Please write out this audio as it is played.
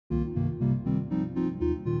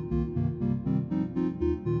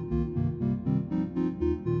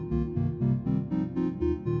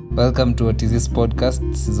Welcome to What Is This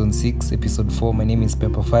Podcast, Season 6, Episode 4. My name is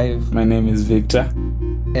Pepper 5. My name is Victor.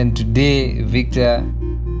 And today, Victor,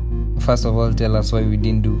 first of all, tell us why we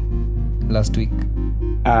didn't do last week.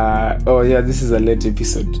 This is a late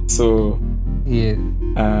episode. So,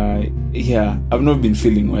 I've not been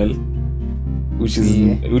feeling well, which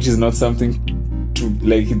is not something to,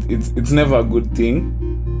 like, it's never a good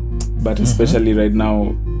thing. But especially right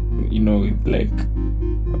now, like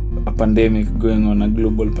a pandemic going on, a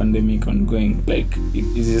global pandemic ongoing, like it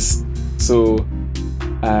is just so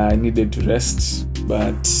I needed to rest,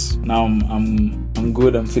 but now I'm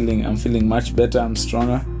good. I'm feeling much better. I'm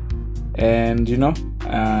stronger, and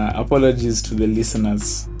apologies to the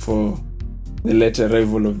listeners for the late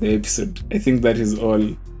arrival of the episode. I think that is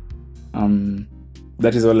all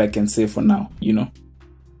I can say for now. Yeah,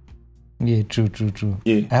 true.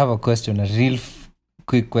 Yeah. I have a question, a real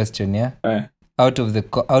quick question. Yeah. Out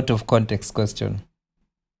of context question.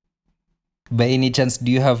 By any chance,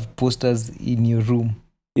 do you have posters in your room?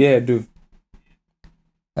 Yeah, I do.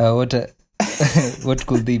 What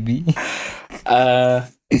could they be? I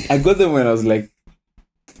got them when I was like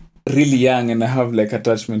really young, and I have like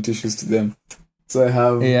attachment issues to them. So I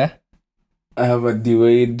have a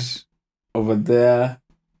D-Wade over there,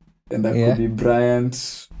 and a Kobe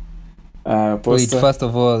Bryant poster. Wait, first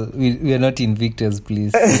of all, we are not in Victor's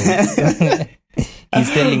place. So. He's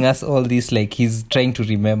telling us all this like he's trying to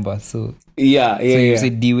remember. So you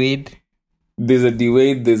said D-Wade? There's a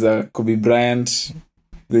D-Wade, there's a Kobe Bryant,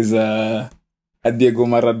 there's a Diego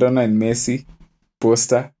Maradona and Messi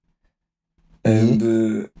poster.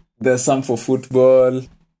 And there's some for football.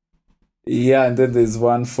 Yeah, and then there's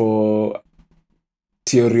one for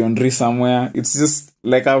Thierry Henry somewhere. It's just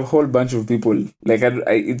like a whole bunch of people. Like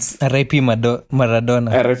it's R.I.P.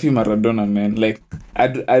 Maradona. R.I.P. Maradona, man. Like,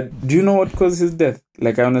 do you know what caused his death?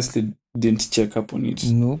 Like, I honestly didn't check up on it.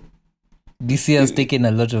 No. This year has taken a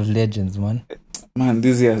lot of legends, man. Man,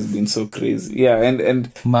 this year has been so crazy. Yeah,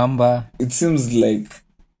 and Mamba. It seems like,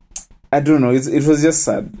 I don't know. It was just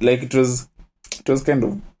sad. Like, it was kind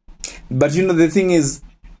of. But the thing is,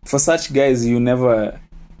 for such guys, you never.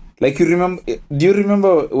 Like, do you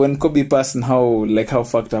remember when Kobe passed and how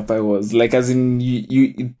fucked up I was? Like, as in,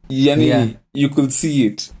 you could see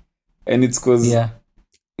it. And it's because,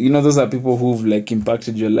 those are people who've, like,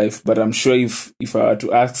 impacted your life. But I'm sure if I were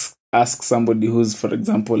to ask somebody who's, for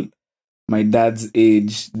example, my dad's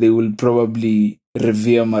age, they will probably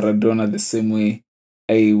revere Maradona the same way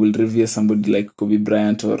I will revere somebody like Kobe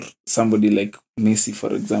Bryant or somebody like Messi,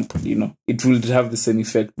 for example. It will have the same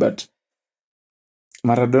effect, but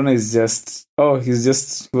Maradona is he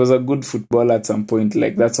was a good footballer at some point.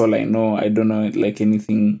 Like, that's all I know. I don't know, like,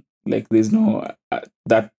 anything, like, there's no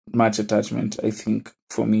that much attachment, I think,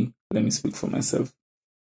 for me. Let me speak for myself.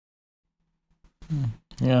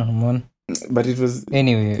 Yeah, man. But it was...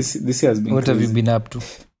 Anyway, this year has been what crazy. Have you been up to?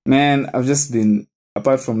 Man, I've just been,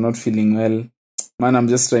 apart from not feeling well, man, I'm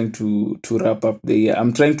just trying to wrap up the year.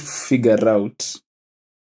 I'm trying to figure out...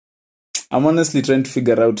 I'm honestly trying to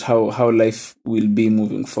figure out how life will be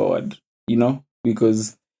moving forward,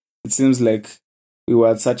 because it seems like we were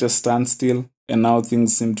at such a standstill and now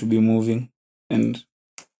things seem to be moving, and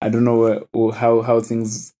I don't know how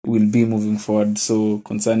things will be moving forward. So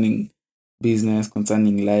concerning business,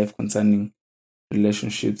 concerning life, concerning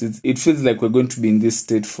relationships, it feels like we're going to be in this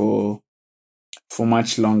state for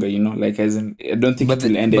much longer, like, as in, I don't think it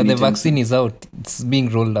will end. But the vaccine is out. It's being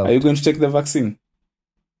rolled out. Are you going to take the vaccine?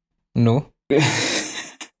 No.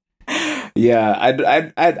 Yeah, I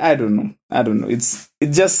don't know. It's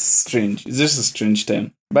just strange. It's just a strange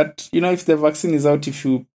time. But if the vaccine is out, if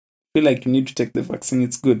you feel like you need to take the vaccine,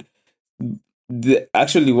 it's good.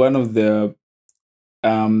 Actually, one of the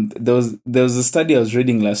there was a study I was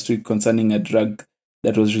reading last week concerning a drug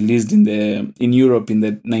that was released in Europe in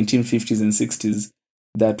the 1950s and 60s.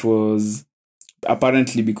 That was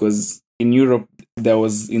apparently because in Europe there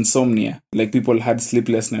was insomnia, like people had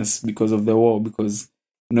sleeplessness because of the war, because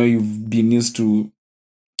you've been used to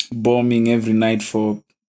bombing every night for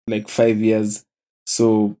like 5 years,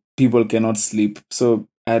 so people cannot sleep. So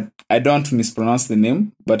I don't mispronounce the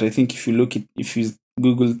name, but I think if you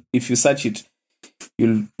search it,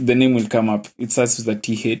 the name will come up. It starts with a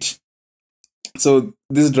TH. So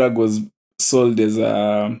this drug was sold as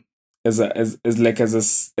a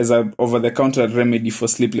over-the-counter remedy for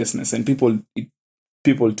sleeplessness, and people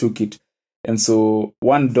took it. And so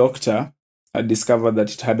one doctor had discovered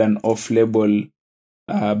that it had an off-label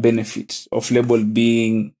benefit. Off-label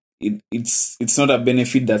being it's not a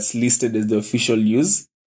benefit that's listed as the official use,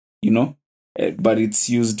 but it's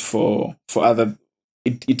used for other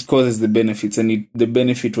it causes the benefits, and the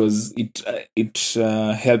benefit was it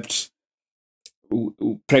helped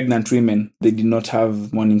pregnant women. They did not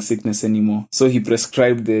have morning sickness anymore. So he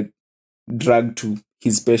prescribed the drug to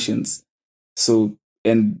his patients. So,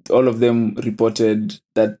 and all of them reported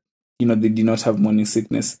that, they did not have morning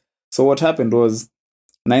sickness. So what happened was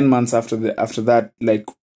 9 months after that,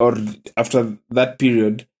 or after that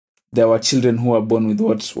period, there were children who were born with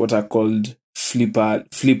what are called flipper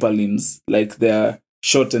limbs, like their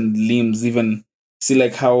shortened limbs. Even see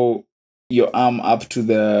like how your arm up to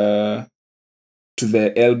the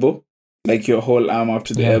elbow, like your whole arm up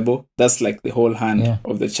to the elbow, that's like the whole hand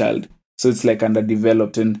of the child. So it's like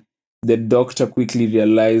underdeveloped, and the doctor quickly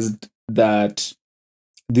realized that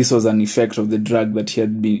this was an effect of the drug that he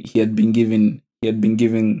had been giving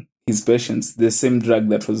his patients, the same drug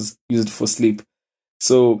that was used for sleep.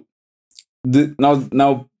 So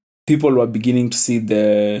now people were beginning to see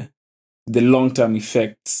the long-term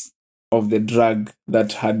effects of the drug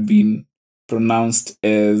that had been pronounced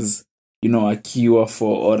as, a cure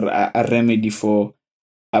for, or a remedy for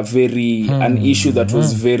an issue that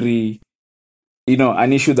was very,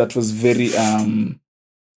 an issue that was very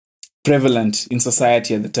prevalent in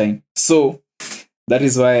society at the time. So that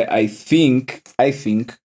is why I think,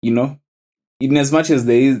 in as much as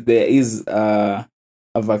there is a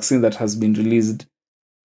vaccine that has been released,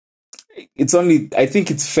 I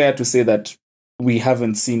think it's fair to say that we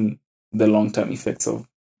haven't seen the long-term effects of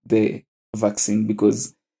the vaccine,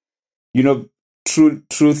 because,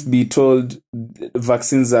 truth be told,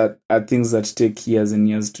 vaccines are things that take years and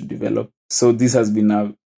years to develop. So this has been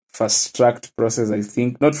a fast-tracked process, I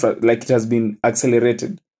think. Not it has been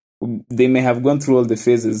accelerated. They may have gone through all the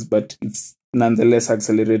phases, but it's nonetheless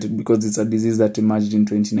accelerated because it's a disease that emerged in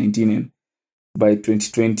 2019, and by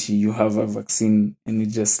 2020 you have a vaccine, and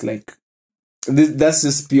it's just like that's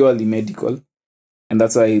just purely medical, and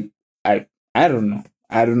that's why I don't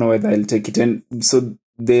know whether I'll take it. And so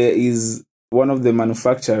there is one of the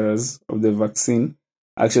manufacturers of the vaccine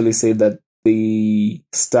actually said that they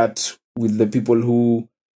start with the people who,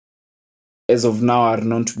 as of now, are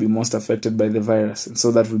known to be most affected by the virus. And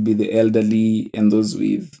so that would be the elderly and those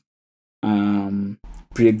with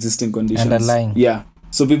pre-existing conditions. Underlying. Yeah.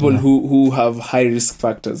 So people who have high risk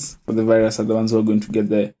factors for the virus are the ones who are going to get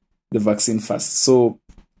the vaccine first. So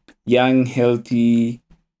young, healthy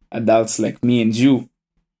adults like me and you,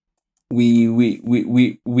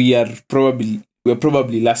 we're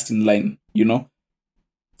probably last in line,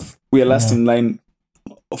 We are last in line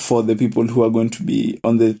for the people who are going to be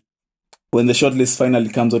on when the shortlist finally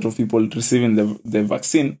comes out of people receiving the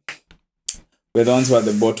vaccine. We're the ones who are at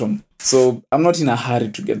the bottom. So I'm not in a hurry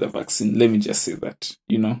to get the vaccine. Let me just say that,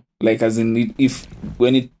 like as in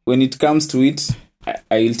when it comes to it,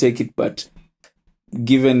 I will take it. But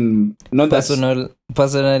given not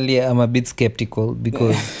personally, I'm a bit skeptical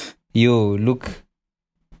because look,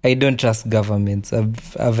 I don't trust governments.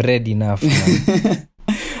 I've read enough.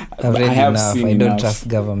 I've read enough. I don't trust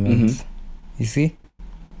governments. Mm-hmm. You see?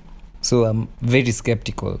 So I'm very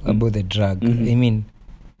skeptical about the drug. Mm-hmm. I mean,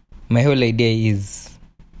 my whole idea is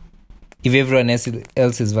if everyone else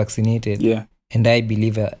is vaccinated, and I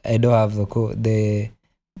believe I don't have the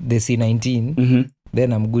C19,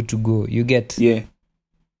 then I'm good to go. You get? Yeah.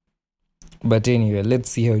 But anyway, let's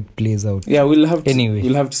see how it plays out. Yeah, we'll have to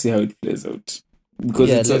see how it plays out,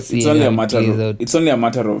 because it's only a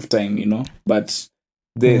matter of time, But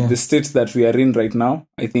the state that we are in right now,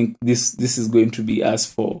 I think this is going to be us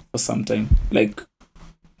for some time. Like,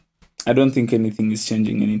 I don't think anything is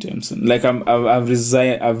changing anytime soon. Like I've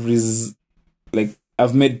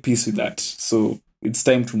made peace with that. So it's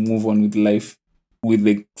time to move on with life, with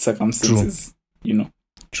the circumstances.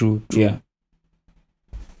 True. Yeah.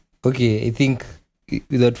 Okay, I think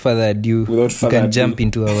without further ado, we can jump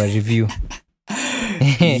into our review.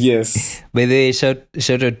 Yes. By the way, shout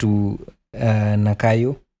out to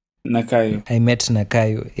Nakayo. I met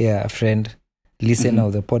Nakayo, a friend, listener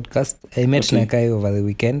of the podcast. I met Nakayo over the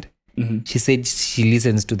weekend. Mm-hmm. She said she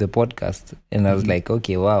listens to the podcast, and I was like,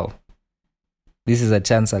 okay, wow, this is a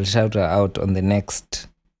chance. I'll shout her out on the next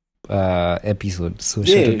episode. So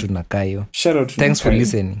shout out to Nakayo. Shout out to Thanks Nakayo. For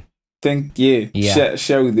listening.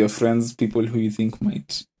 Share with your friends, people who you think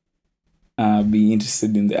might be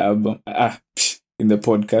interested in the album, in the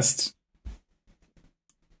podcast.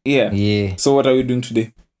 Yeah. So what are we doing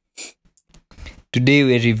today? Today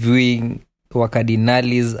we're reviewing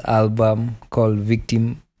Wakadinali's album called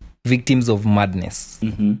Victims of Madness.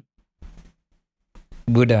 Mm-hmm.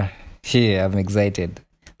 Buddha, I'm excited.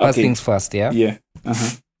 First things first, yeah? Yeah.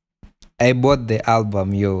 Uh-huh. I bought the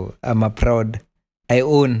album, I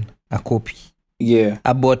own a copy. Yeah.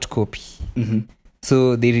 A bought copy. Mm-hmm.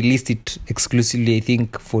 So they released it exclusively, I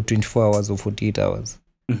think, for 24 hours or 48 hours.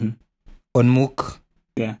 On MOOC.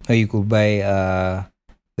 Yeah. Or you could buy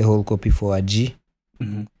the whole copy for a G.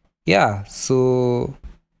 Yeah, so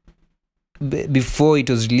before it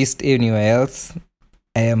was released anywhere else,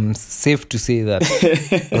 I am safe to say that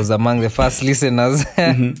I was among the first listeners.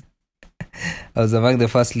 I was among the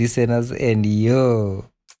first listeners, and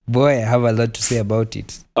boy, I have a lot to say about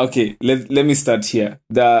it. Okay, let me start here.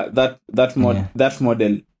 That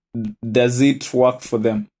model, does it work for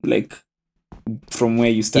them? Like, from where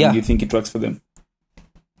you stand, do you think it works for them?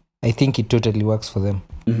 I think it totally works for them.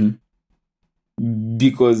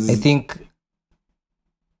 Because I think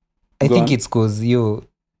it's because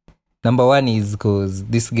number one is because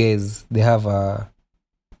these guys, they have a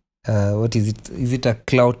what is it? Is it a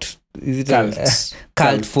cult? Is it a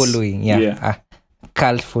cult following? Yeah. A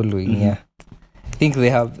cult following. Yeah. I think they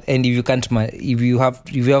have, and if you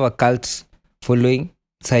have a cult following,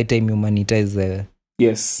 it's high time you monetize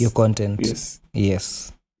your content.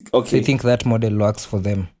 Yes. Okay. So I think that model works for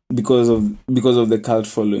them because of the cult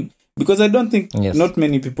following. Because I don't think not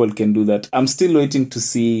many people can do that. I'm still waiting to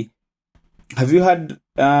see. Have you heard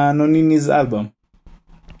Nonini's album?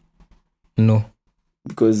 No.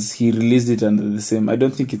 Because he released it under the same. I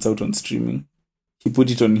don't think it's out on streaming. He put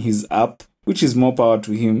it on his app, which is more power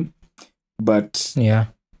to him. But the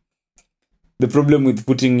problem with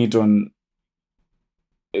putting it on,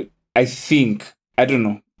 I don't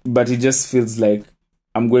know, but it just feels like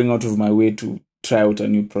I'm going out of my way to try out a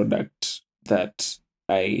new product that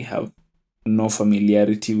I have no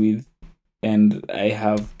familiarity with, and I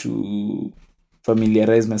have to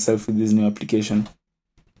familiarize myself with this new application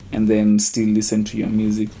and then still listen to your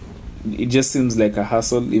music. It just seems like a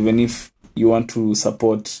hassle, even if you want to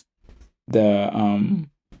support the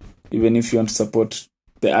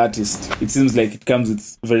artist. It seems like it comes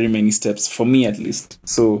with very many steps, for me at least.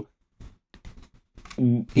 So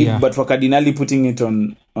but for Cardinali putting it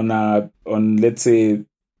on let's say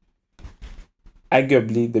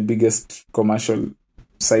arguably the biggest commercial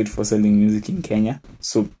site for selling music in Kenya,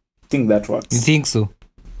 so I think that works. You think so?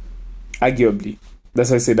 Arguably. That's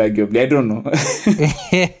why I said arguably. I don't know.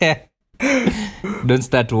 Don't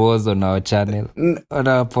start wars on our channel, on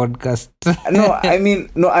our podcast.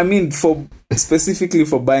 I mean for specifically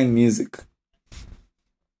for buying music.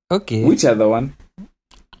 Okay. Which other one?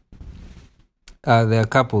 There are a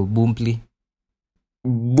couple. Boomplay.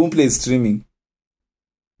 Boomplay is streaming.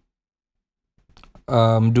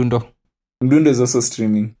 Mdundo is also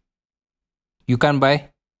streaming. You can buy?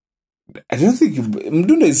 I don't think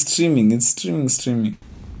Mdundo is streaming. It's streaming.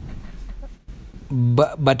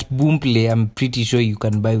 But Boomplay, I'm pretty sure you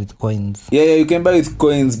can buy with coins. Yeah, you can buy with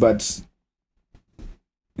coins, but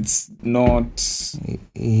it's not.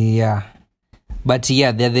 Yeah, but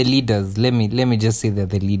they're the leaders. Let me just say they're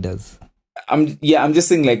the leaders. I'm just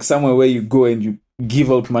saying, like, somewhere where you go and you give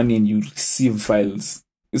out money and you receive files.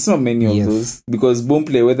 It's not many of those, because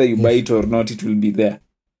Boomplay, whether you buy it or not, it will be there.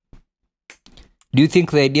 Do you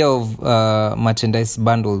think the idea of merchandise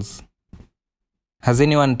bundles, has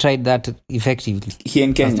anyone tried that effectively here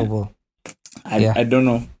in Kenya? First of all, I don't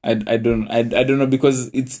know. I don't know, because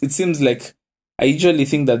it seems like I usually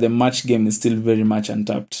think that the merch game is still very much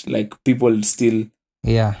untapped. Like, people still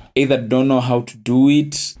either don't know how to do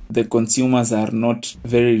it, the consumers are not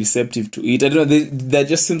very receptive to it. I don't know, there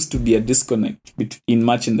just seems to be a disconnect in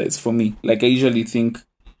merchandise for me. Like, I usually think,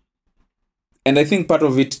 and I think part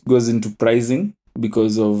of it goes into pricing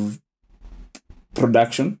because of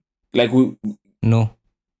production. Like, no,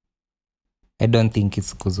 I don't think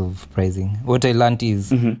it's because of pricing. What I learned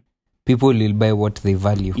is people will buy what they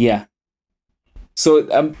value. Yeah. So,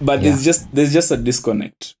 there's just a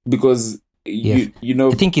disconnect, because you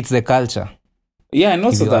know, I think it's the culture. Yeah, and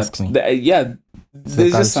also that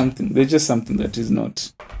there's just something that is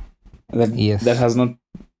not that has not,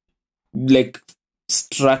 like,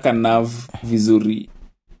 struck a nerve vizuri.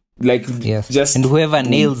 Like, just, and whoever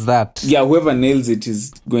nails that, whoever nails it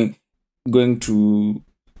is going to.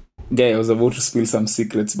 Guy, I was about to spill some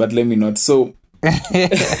secrets, but let me not. So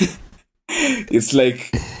it's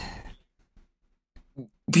like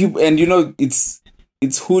people, and you know, it's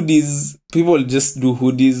hoodies. People just do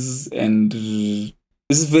hoodies, and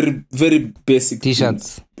it's very, very basic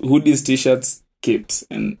t-shirts, things. Hoodies, t-shirts, capes,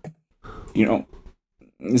 and you know,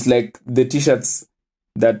 it's like the t-shirts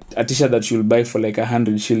that a t-shirt that you'll buy for like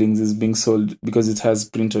 100 shillings is being sold, because it has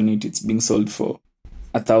print on it. It's being sold for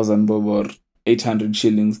 1,000 bob or 800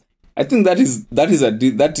 shillings. I think that is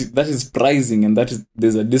pricing, and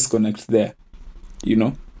there's a disconnect there. You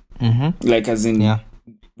know, like, as in,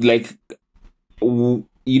 like, you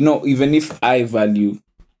know, even if I value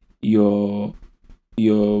your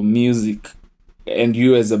your music and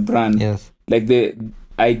you as a brand, Yes. like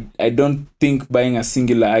I don't think buying a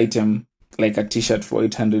singular item like a t-shirt for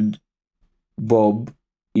 800 bob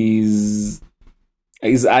is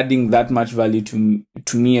adding that much value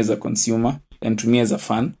to me as a consumer and to me as a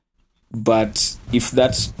fan. But if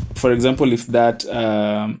that, for example, if that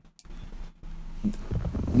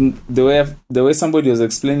the way somebody was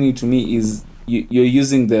explaining it to me is you're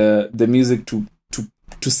using the music to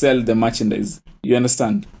sell the merchandise. You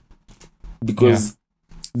understand? Because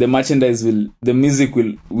the merchandise the music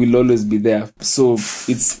will always be there. So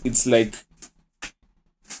it's like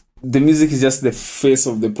the music is just the face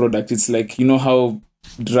of the product. It's like, you know how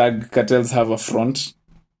drug cartels have a front.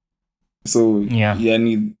 So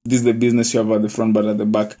this is the business you have at the front, but at the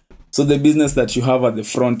back. So the business that you have at the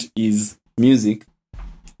front is music,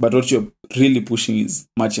 but what you're really pushing is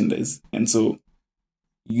merchandise. And so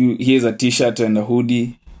here's a t-shirt and a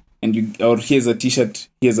hoodie, or here's a t-shirt,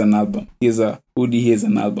 here's an album, here's a hoodie, here's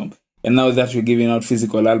an album. And now that we're giving out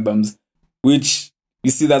physical albums, which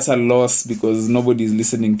you see that's a loss because nobody is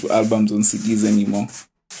listening to albums on CDs anymore.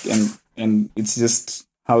 And it's just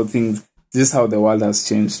how the world has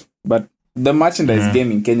changed. But the merchandise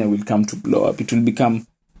game in Kenya will come to blow up. It will become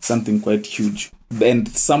something quite huge. And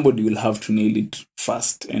somebody will have to nail it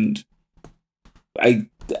fast. And I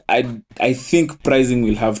think pricing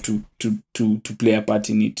will have to play a part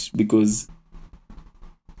in it, because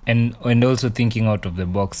and also thinking out of the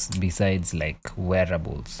box besides like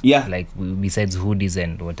wearables, like besides hoodies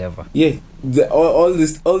and whatever. All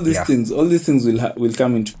these things will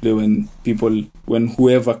come into play when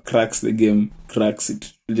whoever cracks the game cracks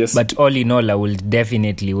it. But all in all, I will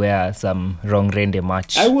definitely wear some Wrong Rende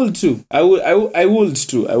merch. I will too. I would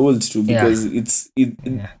too because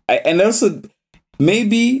and also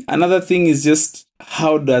maybe another thing is just,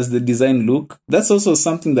 how does the design look? That's also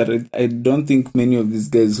something that I don't think many of these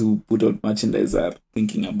guys who put out merchandise are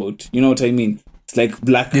thinking about. You know what I mean? It's like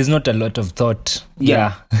black. There's not a lot of thought.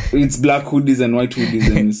 It's black hoodies and white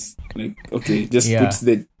hoodies, and it's like, okay, just put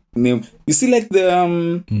the name. You see, like the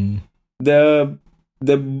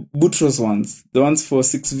Boutros ones, the ones for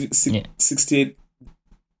 68.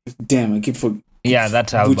 Damn, I keep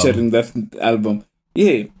that album. Butchering that album.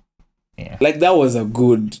 Like that was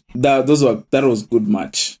that was good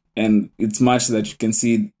match, and it's much that you can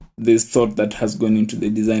see there's thought that has gone into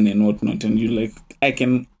the design and whatnot, and you're like, I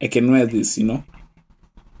can wear this, you know.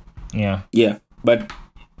 But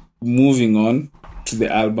moving on to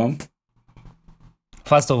the album.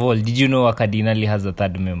 First of all, did you know Wakadinali has a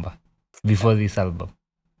third member before this album?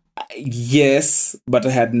 Yes, but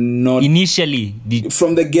I had not initially.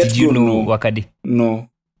 From the get-go. Did you know Wakadi? No.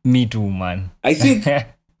 Me too, man. I think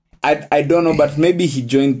I don't know, but maybe he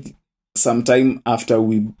joined sometime after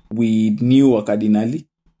we knew Wakadinali.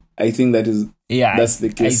 I think that's the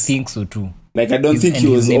case. I think so too. Like, I don't think he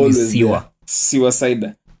was always there. Siwa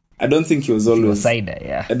Cider. I don't think he was always.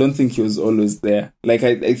 Cider, I don't think he was always there. Like,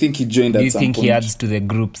 I think he joined at some point. Do you think he adds to the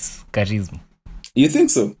group's charisma? You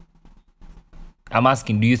think so? I'm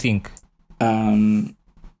asking, do you think? I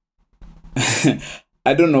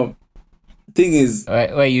don't know. Thing is, why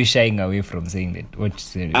are you shying away from saying that? What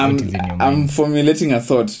is in your mind? I'm formulating a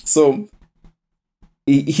thought. So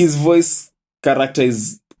his voice character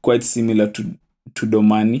is quite similar to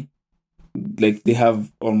Domani. Like, they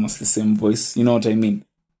have almost the same voice. You know what I mean?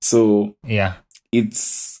 So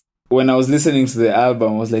it's, when I was listening to the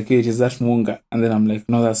album, I was like, wait, is that Munga? And then I'm like,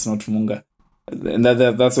 no, that's not Munga. And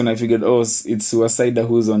that's when I figured, it's Suicida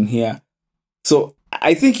who's on here. So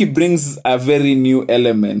I think he brings a very new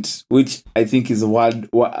element, which I think is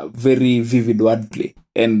very vivid wordplay,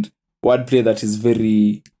 and wordplay that is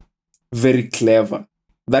very, very clever.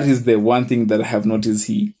 That is the one thing that I have noticed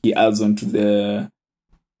he adds on to the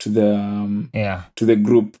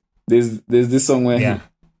group. There's this song where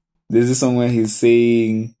he's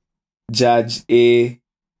saying Judge A.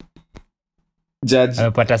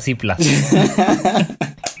 Pata C+.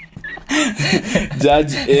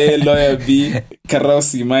 Judge A, lawyer B, Karao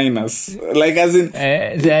C minus. Like, as in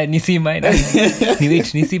ni C minus.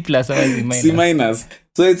 Ni C plus or C minus. C minus.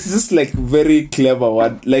 So it's just like very clever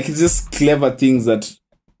word. Like, it's just clever things that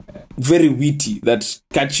very witty that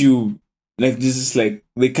catch you. Like, this is like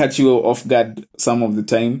they catch you off guard some of the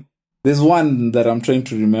time. There's one that I'm trying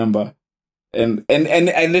to remember, and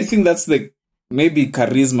I think that's the maybe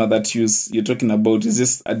charisma that you're talking about is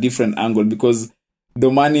just a different angle, because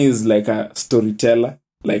Domani is like a storyteller.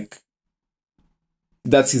 Like,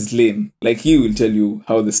 that's his lane. Like, he will tell you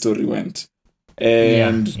how the story went.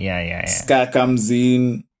 And Ska comes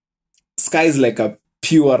in. Ska is like a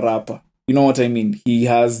pure rapper. You know what I mean? He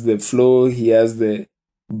has the flow, he has the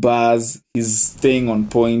bars, he's staying on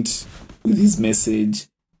point with his message.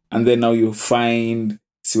 And then now you find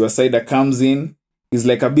Siwasida comes in. He's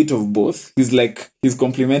like a bit of both. He's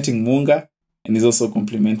complimenting Munga and he's also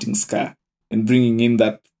complimenting Ska and bringing in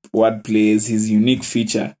that wordplay as his unique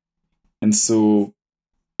feature. And so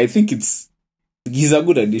I think he's a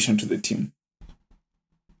good addition to the team.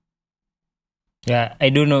 Yeah, I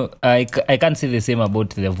don't know. I can't say the same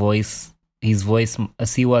about the voice. His voice,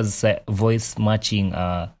 Siwa's voice matching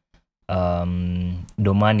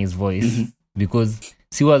Domani's voice, because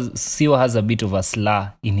Siwa has a bit of a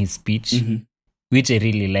slur in his speech, which I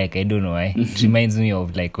really like. I don't know why. It reminds me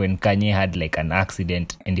of like when Kanye had like an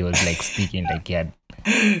accident and he was like speaking like he had.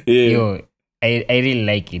 Yo, I really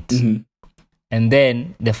like it. And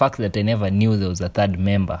then the fact that I never knew there was a third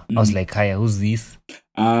member, I was like, "Hiya, who's this?"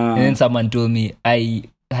 And then someone told me,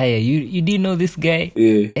 "Hiya, you didn't know this guy?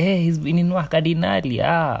 Hey, he's been in Wakadinali.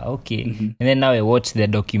 Okay." And then now I watched the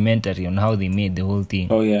documentary on how they made the whole thing.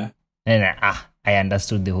 Oh yeah. And I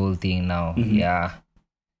understood the whole thing now. Yeah.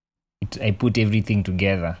 I put everything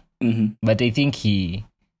together. But I think he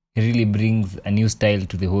really brings a new style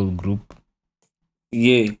to the whole group.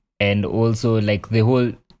 Yeah. And also like the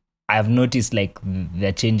whole, I've noticed like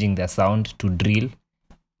they're changing their sound to drill.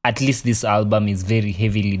 At least this album is very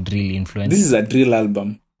heavily drill influenced. This is a drill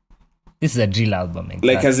album. Exactly.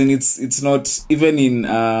 Like as in it's not even in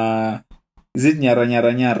is it Nyara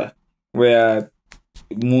Nyara Nyara where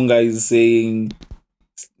Munga is saying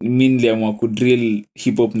Minliamwa could drill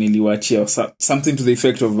hip hop niliwachia or something to the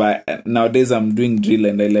effect of nowadays I'm doing drill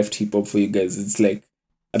and I left hip hop for you guys. It's like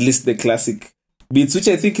at least the classic beats, which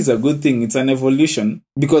I think is a good thing. It's an evolution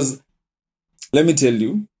because let me tell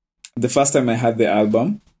you, the first time I had the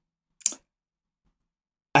album,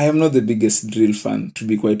 I am not the biggest drill fan, to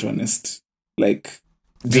be quite honest. Like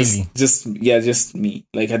just me.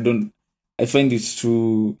 Like I find it it's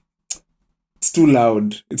too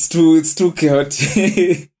loud. It's too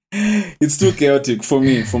chaotic. It's too chaotic for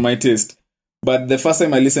me, for my taste. But the first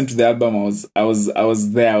time I listened to the album, I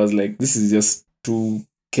was there. I was like, this is just too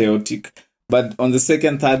chaotic. But on the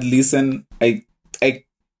second, third listen, I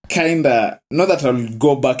kinda, not that I'll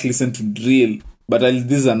go back listen to drill, but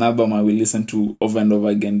this is an album I will listen to over and over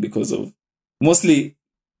again because of mostly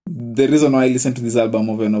the reason why I listen to this album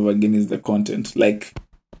over and over again is the content. Like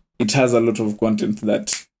it has a lot of content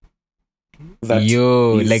that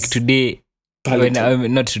like today when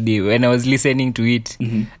I was listening to it,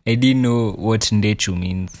 I didn't know what Ndechu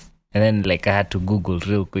means, and then like I had to Google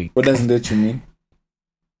real quick. What does Ndechu mean?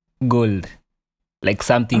 Gold, like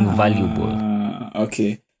something valuable.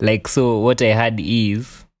 Okay. Like so what I had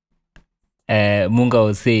is Munga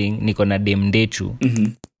was saying niko na dem Ndechu,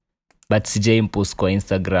 but sijai post kwa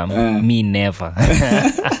Instagram. Me never.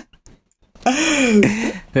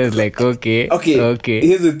 I was like, okay.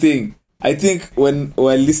 Here's the thing. I think when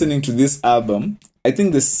we're listening to this album, I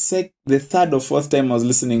think the third or fourth time I was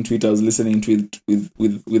listening to it, I was listening to it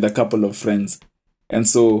with a couple of friends. And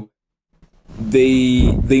so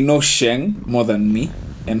they know Sheng more than me.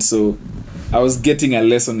 And so I was getting a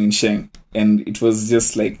lesson in Sheng. And it was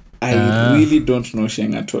just like, I really don't know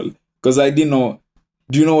Sheng at all. Because I didn't know.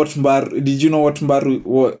 Do you know what Mbaru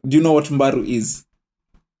is?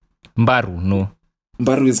 Mbaru, no.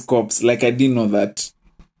 Mbaru is corpse. Like I didn't know that.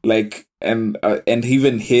 Like and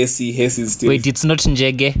even Hesi is still. Wait, it's not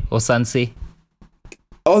Njege or Sanse?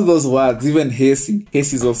 All those words, even Hesi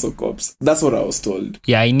is also corpse. That's what I was told.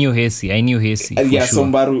 Yeah, I knew Hesi. Yeah, sure. So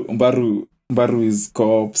Mbaru is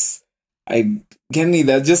corpse.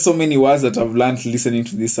 There's just so many words that I've learned listening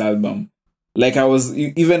to this album. Like I was,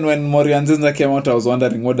 even when Morianzenza came out, I was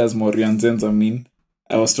wondering what does Morianzenza mean.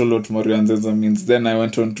 I was told what Morianzenza means. Then I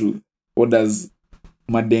went on to what does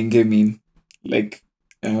Madenge mean. Like,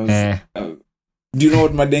 do you know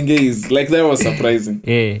what Madenge is? Like that was surprising.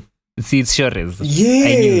 Yeah, see, it's Shores.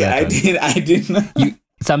 Yeah, I didn't.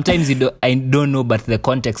 Sometimes I don't know, but the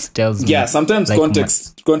context tells me. Yeah, sometimes like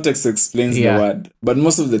context explains the word, but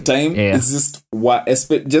most of the time it's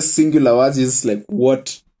just singular words. It's just like,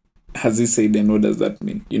 what has he said and what does that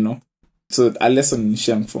mean? You know, so a lesson in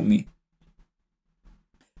Sheng for me.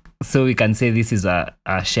 So we can say this is a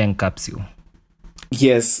Sheng capsule.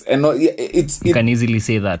 Yes, and you can easily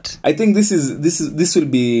say that. I think this will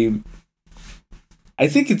be. I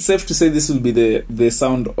think it's safe to say this will be the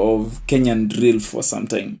sound of Kenyan drill for some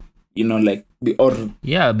time. You know, like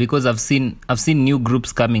because I've seen new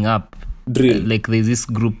groups coming up. Drill. Like there's this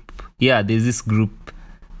group. Yeah, there's this group.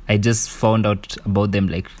 I just found out about them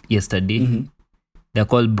like yesterday. They're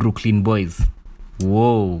called Brooklyn Boys.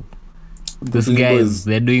 Whoa. Those guys,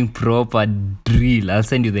 they're doing proper drill. I'll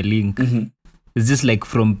send you the link. It's just like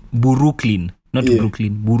from Brooklyn. not Yeah.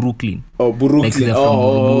 Brooklyn, Brooklyn. Oh, Brooklyn. Like they're from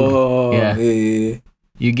Buruburu. Yeah. Yeah.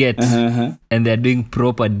 You get, Uh-huh. and they're doing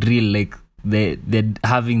proper drill, like they're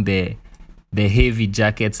having the heavy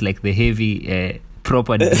jackets, like the heavy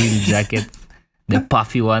proper drill jackets, the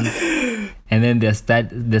puffy ones, and then they're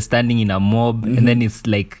standing in a mob, and then it's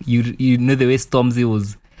like you know the way Stormzy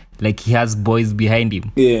was, like he has boys behind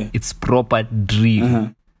him. Yeah. It's proper drill. Uh-huh.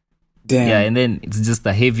 Damn. Yeah, and then it's just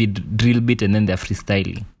a heavy drill beat, and then they're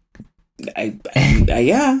freestyling.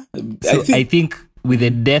 Yeah. So I think with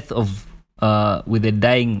the death of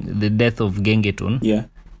the death of Gengeton, Yeah.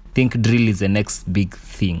 I think drill is the next big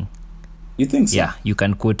thing. You think so? Yeah, you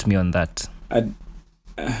can quote me on that. I'd-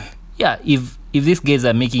 Yeah, if these guys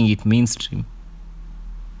are making it mainstream,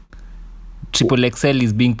 Triple XL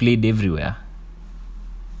is being played everywhere.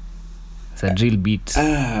 It's a drill beat.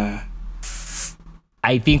 Ah.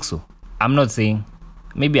 I think so. I'm not saying.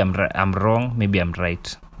 Maybe I'm wrong. Maybe I'm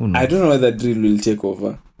right. Who knows? I don't know whether drill will take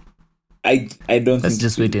over. I don't Let's think.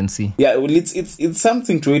 just wait and see. Yeah, well, it's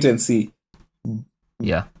something to wait and see.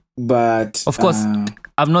 Yeah. But Of course,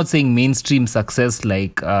 I'm not saying mainstream success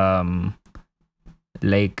like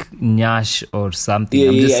Nyash or something. Yeah,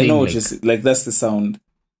 I'm just I saying know like, what you're saying. Like that's the sound.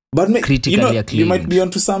 But critically you acclaimed. might be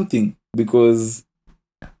onto something because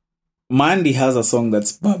Mandy has a song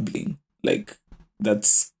that's bubbling, like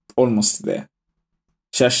that's almost there.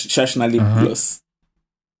 Shashnali Plus.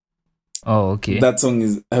 Oh, okay. That song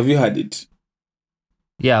is. Have you heard it?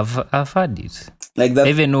 Yeah, I've heard it. Like I that.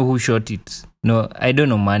 even know who shot it. No, I don't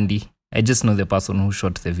know Mandy. I just know the person who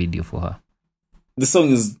shot the video for her. The song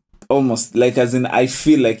is almost like, as in, I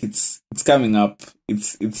feel like it's coming up.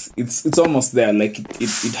 It's almost there. Like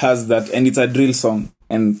it has that, and it's a drill song,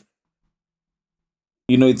 and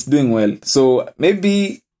it's doing well. So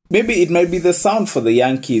maybe it might be the sound for the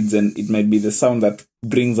young kids, and it might be the sound that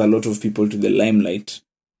brings a lot of people to the limelight.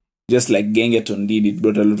 Just like Gengeton did, it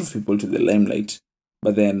brought a lot of people to the limelight.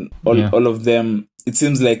 But then all of them, it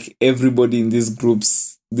seems like everybody in these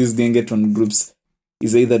groups, these Gengeton groups,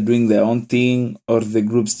 is either doing their own thing or the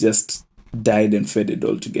groups just died and faded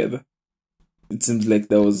altogether. It seems like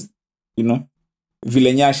there was, Vile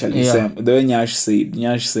Nyash alisema, the way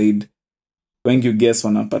Nyash said, when you guess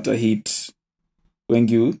wanapata hit, when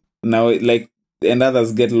you, now, like, and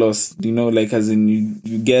others get lost, like, as in,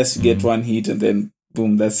 you guess, you get one hit, and then,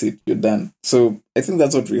 boom, that's it, you're done. So, I think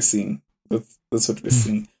that's what we're seeing. That's what we're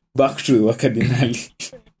seeing. Back to Wakadinali.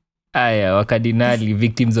 Wakadinali,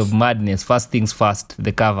 Victims of Madness. First things first,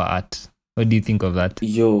 the cover art. What do you think of that?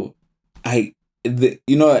 Yo,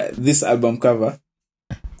 this album cover,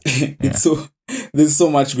 it's so, there's so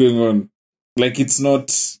much going on. Like, it's not,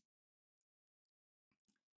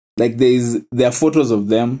 like, there are photos of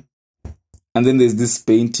them, and then there's this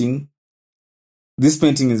painting. This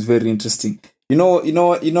painting is very interesting. You know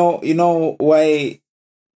why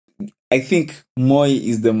I think Moi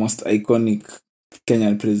is the most iconic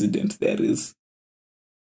Kenyan president there is.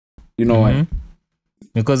 You know why?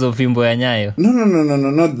 Because of Fimbo ya Nyayo? No,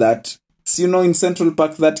 not that. So, in Central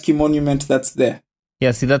Park, that key monument that's there.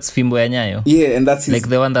 Yeah, see, that's Fimbo ya Nyayo. Yeah, and that's his... Like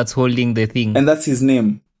the one that's holding the thing. And that's his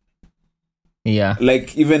name. Yeah.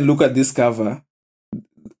 Like, even look at this cover.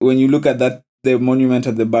 When you look at that, the monument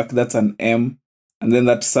at the back, that's an M. And then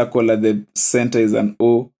that circle at the center is an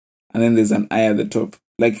O. And then there's an I at the top.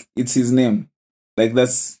 Like, it's his name. Like,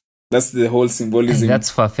 that's the whole symbolism.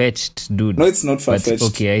 That's far-fetched, dude. No, it's not far-fetched. But,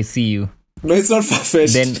 okay, I see you. No, it's not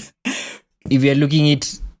far-fetched. Then, if you're looking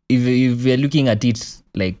at it,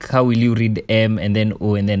 like, how will you read M and then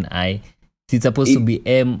O and then I? It's supposed to be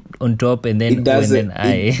M on top and then O and then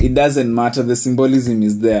I. It doesn't matter. The symbolism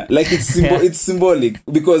is there. Like, it's symbolic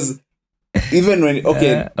because even when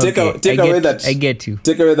take away that I get you.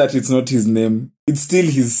 Take away that it's not his name. It's still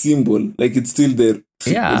his symbol. Like, it's still the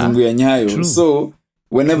Nyayo. So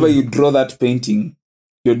whenever you draw that painting,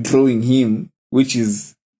 you're drawing him, which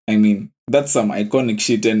is, I mean, that's some iconic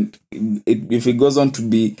shit. And if it goes on to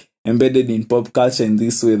be embedded in pop culture in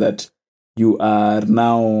this way that you are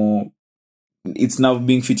now, it's now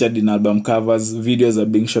being featured in album covers, videos are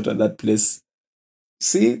being shot at that place.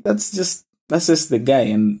 See, that's just the guy,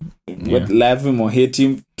 and what, love him or hate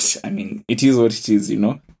him, I mean, it is what it is,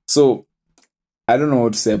 So I don't know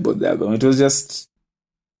what to say about the album. It was just,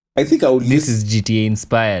 I think I would. This is GTA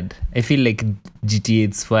inspired. I feel like GTA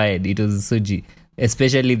inspired. It was so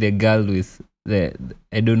especially the girl with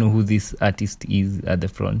I don't know who this artist is at the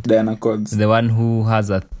front. Diana Cods. The one who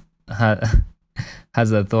has a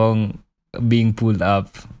thong being pulled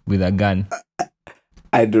up with a gun.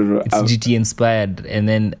 I don't know. It's GT inspired, and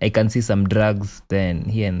then I can see some drugs then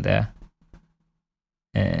here and there.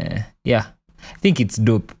 Yeah, think it's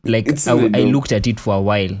dope. Like I looked at it for a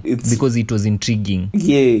while because it was intriguing.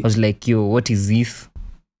 Yeah, I was like, yo, what is this?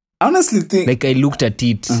 I honestly think like I looked at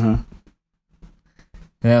it and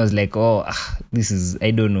I was like, oh, this is,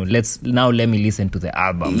 I don't know. Let me listen to the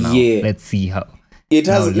album now. Yeah. Let's see how it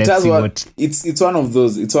has. It's one of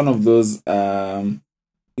those. It's one of those albums.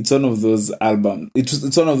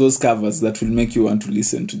 It's one of those covers that will make you want to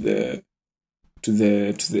listen to the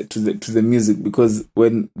music, because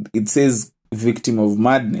when it says victim of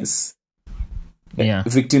madness,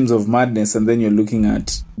 victims of madness, and then you're looking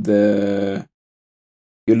at the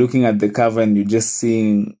cover and you're just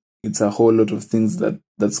seeing it's a whole lot of things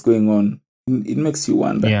that's going on. It makes you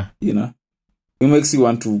wonder, you know. It makes you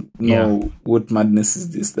want to know what madness is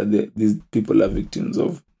this that these people are victims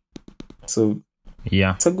of. So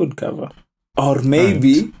it's a good cover. Or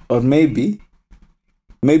maybe all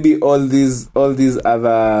these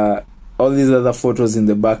other photos in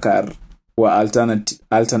the back were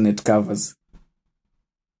alternate covers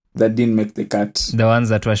that didn't make the cut. The ones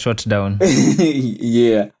that were shot down.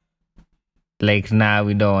 Yeah. Like, nah,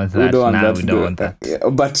 we don't want that. We don't want that. Yeah,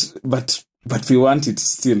 but we want it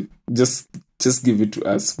still. Just give it to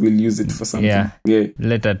us. We'll use it for something. Yeah.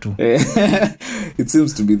 Later too. It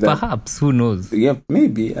seems to be that. Perhaps. Who knows? Yeah,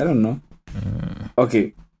 maybe. I don't know.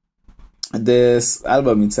 Okay. This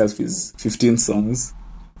album itself is 15 songs.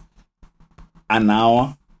 An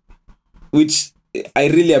hour. Which I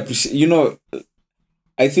really appreciate. You know,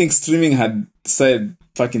 I think streaming had started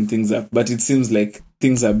fucking things up, but it seems like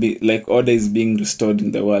things are like order is being restored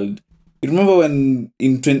in the world. You remember when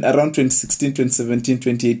around 2016, 2017,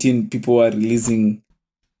 2018, people were releasing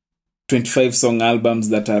 25 song albums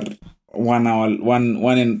that are 1 hour,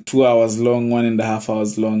 one and 2 hours long, 1.5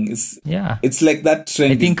 hours long. It's like that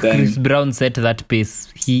trend. I think Chris Brown set that pace.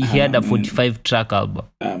 He had a 45 track album.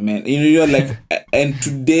 Man, you know, like, and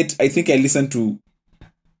to date, I think I listened to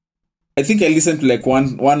like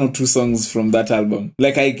one or two songs from that album.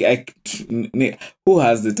 Like who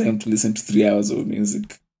has the time to listen to 3 hours of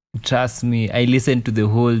music? Trust me, I listened to the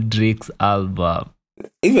whole Drake's album.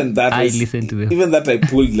 Even that I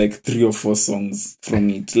pulled like 3 or 4 songs from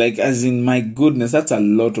it. Like, as in, my goodness, that's a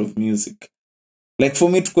lot of music. Like, for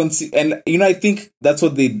me to conceive, and you know, I think that's how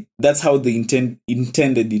they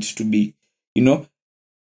intended it to be. You know,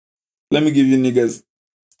 let me give you niggas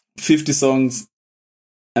 50 songs,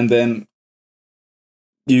 and then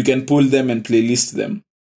you can pull them and playlist them.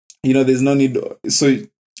 You know, there's no need. So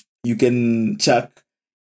you can check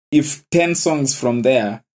if 10 songs from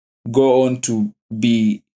there go on to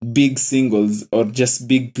be big singles or just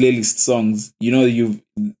big playlist songs. You know, you've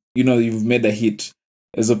made a hit,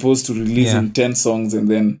 as opposed to releasing 10 songs and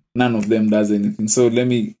then none of them does anything. So let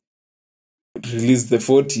me release the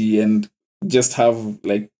 40 and just have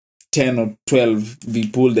like 10 or 12 be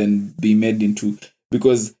pulled and be made into,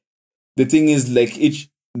 because the thing is, like,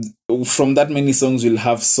 from that many songs, you'll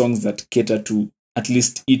have songs that cater to at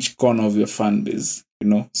least each corner of your fan base, you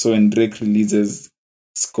know. So when Drake releases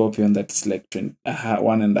Scorpion that's like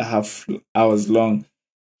 1.5 hours long,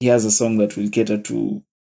 he has a song that will cater to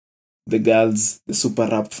the girls, the super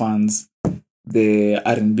rap fans, the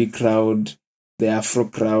R&B crowd, the Afro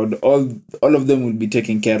crowd. All of them will be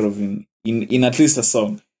taken care of in at least a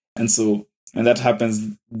song. And so when that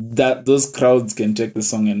happens, that those crowds can take the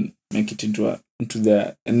song and make it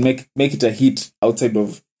make it a hit outside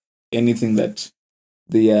of anything that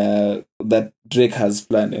that Drake has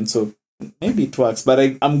planned. And so maybe it works.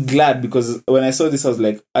 But I'm glad, because when I saw this, I was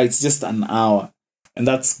like, it's just an hour, and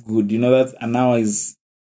that's good. You know, that an hour is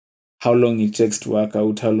how long it takes to work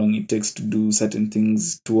out, how long it takes to do certain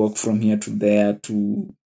things, to walk from here to there,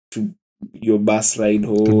 to your bus ride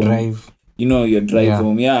home, to drive. You know, your drive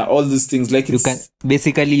home. Yeah, all these things. Like, you can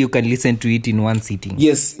listen to it in one sitting.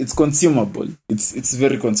 Yes, it's consumable. It's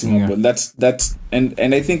very consumable. Yeah. And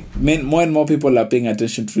I think more and more people are paying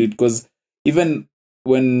attention to it, because even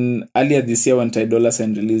when earlier this year, when Ty Dolla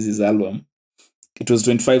 $ign released his album, it was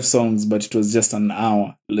 25 songs, but it was just an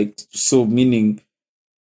hour. Like, so meaning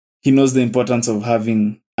he knows the importance of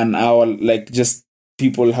having an hour, like just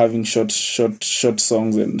people having short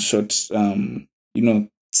songs and short,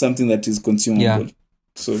 something that is consumable. Yeah.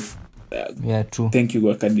 So, true. Thank you,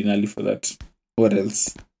 Cardinali, for that. What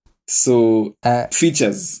else? So,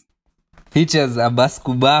 features. Features,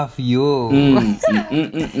 Abaskubaf, yo.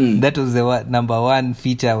 That was the number one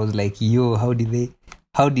feature. I was like, yo, how did they,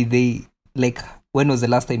 like, when was the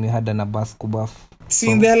last time you had an Abaskubaf?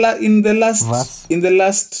 See, in the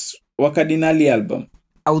last Wakadinali album.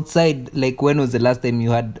 Outside, like, when was the last time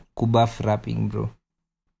you had Kubaf rapping, bro?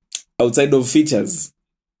 Outside of features?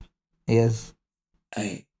 Yes.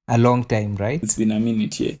 A long time, right? It's been a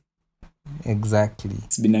minute, yeah. Exactly.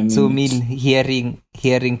 It's been a minute. So hearing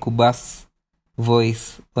Kubas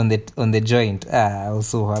voice on the joint, I was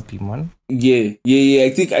so happy, man. Yeah. I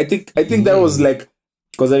think that was like,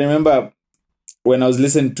 because I remember when I was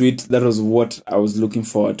listening to it, that was what I was looking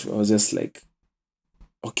forward to. I was just like,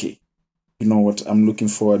 okay, you know what? I'm looking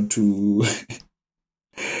forward to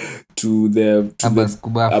the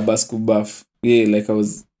Abbas Kubaf. Yeah, like I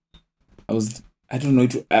was I don't know.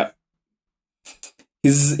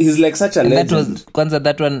 He's like such a legend.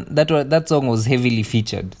 That song was heavily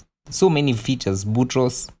featured. So many features: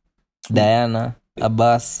 Boutros, Diana,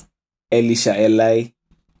 Abbas, Elisha, Eli,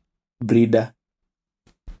 Brida.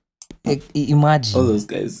 Imagine all those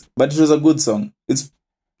guys. But it was a good song. It's,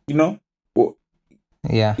 yeah.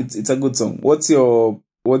 It's a good song. What's your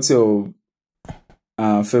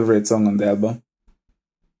favorite song on the album?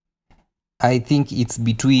 I think it's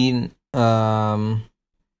between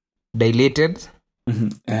Dilated.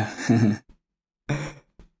 Yeah.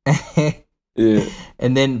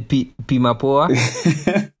 And then Pimapoa.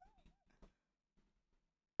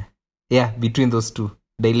 Yeah, between those two,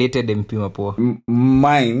 Dilated and Pimapoa.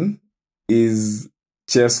 Mine is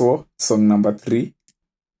Cheso, song number 3.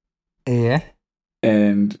 Yeah.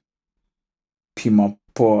 And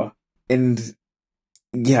Pimapoa. And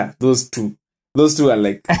yeah, those two are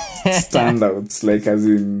like standouts. Like, as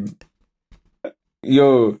in,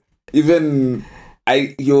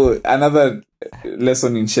 another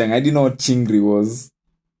lesson in Sheng. I didn't know what Chingri was.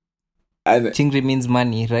 Chingri means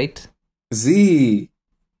money, right? Chingri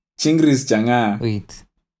is Changa. Wait.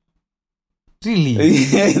 Really?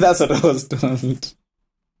 Yeah, that's what I was told.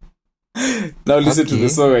 Now listen to the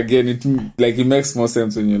song again. It makes more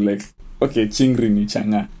sense when you're like, okay, Chingri ni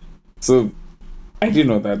Changa. So I didn't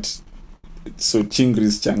know that. So Chingri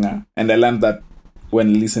is Changa, and I learned that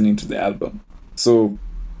when listening to the album. So,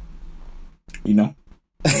 I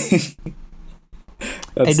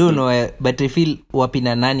don't know, but I feel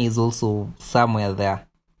Wapina Nani is also somewhere there.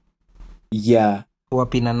 Yeah.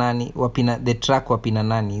 Wapina Nani, the track Wapina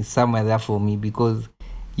Nani is somewhere there for me, because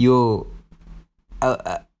it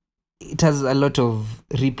has a lot of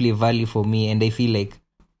replay value for me, and I feel like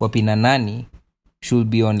Wapina Nani should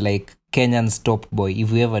be on like Kenyan's Top Boy,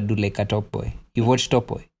 if we ever do like a Top Boy. You watched Top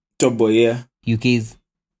Boy? Top Boy, yeah. UK's.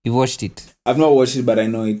 You watched it? I've not watched it, but I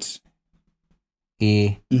know it.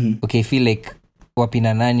 Yeah. Mm-hmm. Okay, I feel like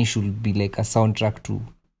Wapina Nani should be like a soundtrack to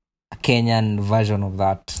a Kenyan version of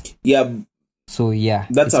that. Yeah. So yeah,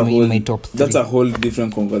 that's in my top 3. That's a whole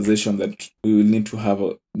different conversation that we will need to have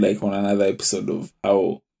like on another episode, of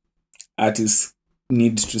how artists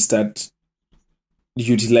need to start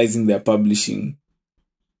utilizing their publishing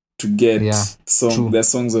to get their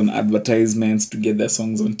songs on advertisements, to get their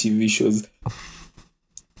songs on TV shows.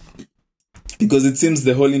 Because it seems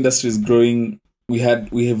the whole industry is growing. We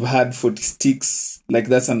have had 40 Sticks, like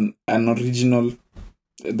that's an original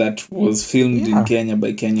that was filmed in Kenya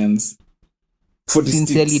by Kenyans. 40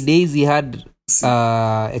 Since early days, he had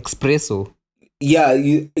Espresso. Yeah,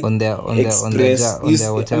 on their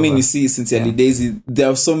whatever. I mean, you see, since early days, there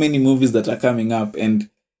are so many movies that are coming up, and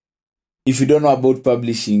if you don't know about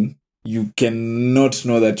publishing, you cannot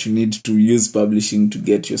know that you need to use publishing to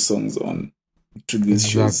get your songs on to these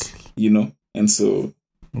shows, and so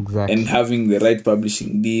and having the right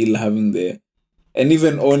publishing deal, and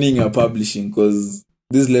even owning your publishing, because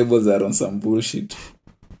these labels are on some bullshit.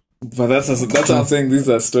 But that's what I'm saying. This is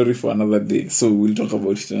a story for another day, so we'll talk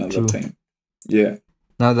about it another time. Yeah.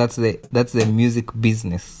 Now that's the music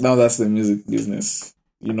business. That's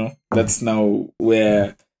now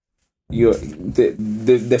where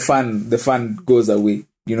the fun goes away.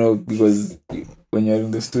 Because when you're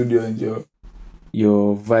in the studio and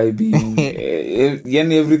you're vibing,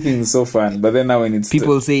 everything is so fun. But then now when it's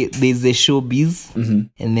people say there's the showbiz,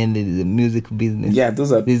 and then there's the music business. Yeah,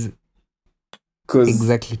 those are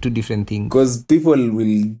exactly two different things. Because people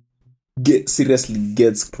will get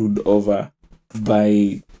screwed over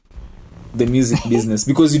by the music business,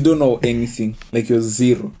 because you don't know anything, like you're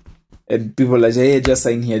zero, and people are like, hey, just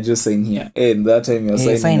sign here, and that time you're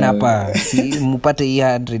sign up mupate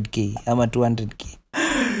 100k ama 200k.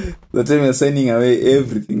 The time you're signing away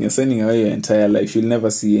everything, you're signing away your entire life, you'll never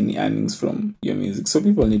see any earnings from your music. So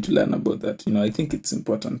people need to learn about that. I think it's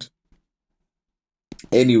important.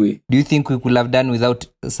 Anyway, do you think we could have done without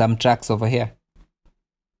some tracks over here?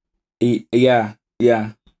 Yeah.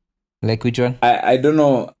 Like which one? I don't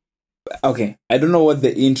know. Okay, I don't know what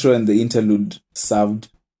the intro and the interlude served.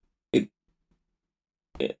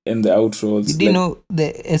 And the outros. You didn't know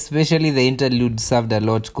especially the interlude served a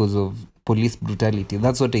lot because of police brutality.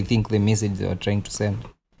 That's what I think the message they were trying to send.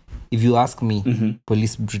 If you ask me,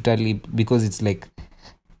 police brutality, because it's like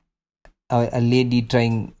a lady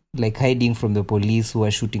trying, like, hiding from the police who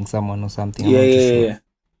are shooting someone or something. Yeah.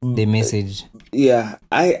 The message. Yeah,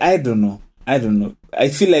 I don't know. I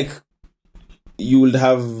feel like you would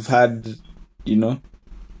have had, you know,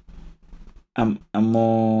 a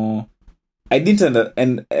more. I didn't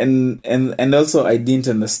and also I didn't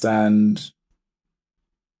understand.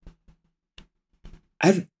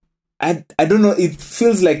 I don't know. It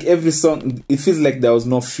feels like every song. It feels like there was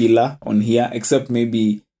no filler on here, except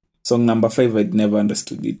maybe song number 5. I'd never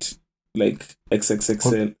understood it, like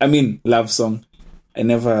XXXL. I mean, love song. I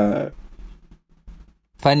never.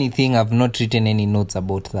 Funny thing, I've not written any notes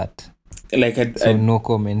about that. Like no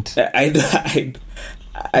comment. That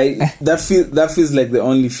feels like the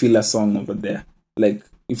only filler song over there. Like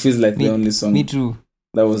it feels like the only song. Me too.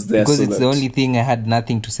 That was there because it's the only thing I had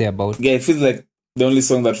nothing to say about. Yeah, it feels like the only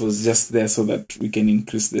song that was just there so that we can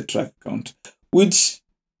increase the track count. Which,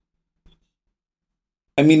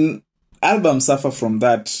 I mean, albums suffer from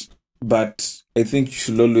that, but I think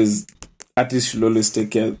artists should always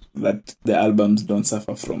take care that the albums don't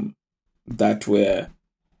suffer from that, where,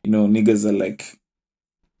 you know, niggas are like,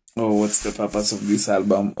 oh, what's the purpose of this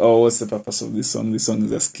album? Oh, what's the purpose of this song? This song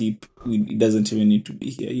is a skip. It doesn't even need to be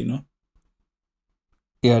here, you know?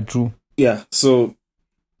 Yeah, true. Yeah, so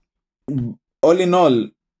all in all,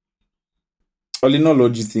 what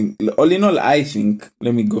do you think? All in all, I think,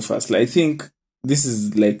 let me go first. Like, I think this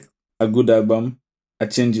is like a good album, a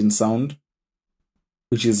change in sound,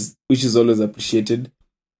 which is always appreciated.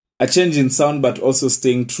 A change in sound, but also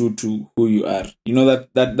staying true to who you are. You know,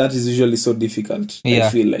 that is usually so difficult. Yeah. I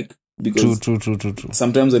feel like, because true.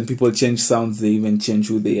 Sometimes when people change sounds, they even change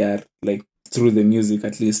who they are, like through the music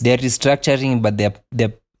at least. They're restructuring, but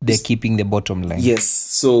they're keeping the bottom line. Yes.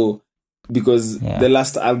 So because the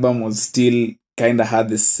last album was still kind of had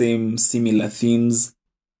the same similar themes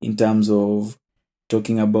in terms of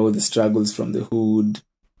talking about the struggles from the hood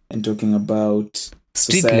and talking about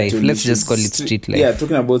street life. Let's just call it street life. Yeah,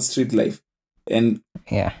 talking about street life, and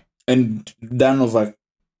done over,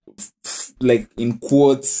 like, in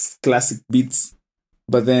quotes, classic beats,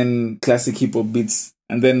 but then classic hip hop beats.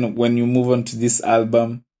 And then when you move on to this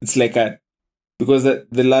album, it's like because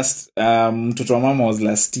the last Mtoto wa Mama was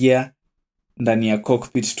last year, Ndani ya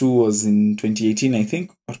Cockpit 2 was in 2018, I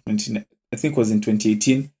think, or I think was in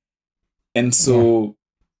 2018, and so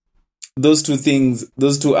those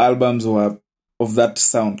two albums were of that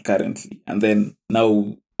sound currently, and then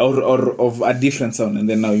now, or of a different sound, and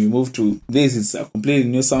then now you move to this, it's a completely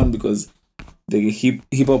new sound because the hip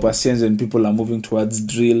hop has changed and people are moving towards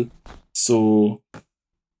drill. So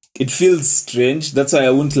it feels strange. That's why I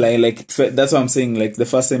won't lie. Like, that's why I'm saying, like, the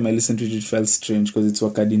first time I listened to it felt strange because it's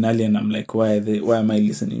Wakadinali, and I'm like, why am I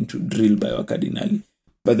listening to drill by Wakadinali?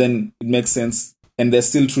 But then it makes sense, and they're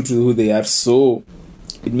still true to who they are. So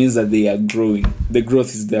it means that they are growing. The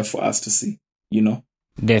growth is there for us to see, you know?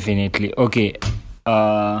 Definitely. Okay.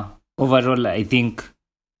 Overall, I think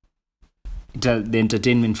the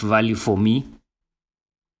entertainment value for me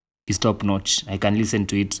is top notch. I can listen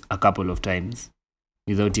to it a couple of times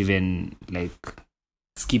without even, like,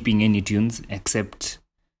 skipping any tunes, except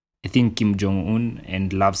I think Kim Jong-un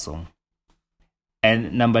and Love Song.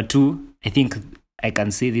 And number 2, I think I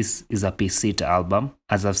can say this is a pace setter album.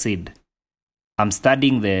 As I've said, I'm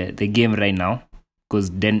studying the game right now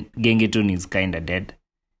because then Gengetone is kind of dead.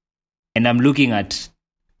 And I'm looking at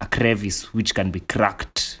a crevice which can be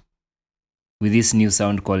cracked with this new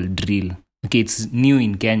sound called drill. Okay, it's new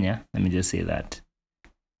in Kenya. Let me just say that.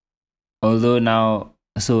 Although now,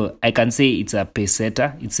 so I can say it's a pace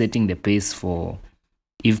setter. It's setting the pace for,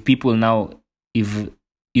 if people now, if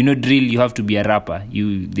you know drill, you have to be a rapper.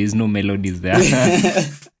 There's no melodies there.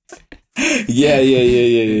 Yeah.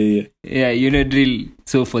 Yeah, you know drill.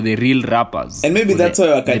 So for the real rappers, and maybe that's why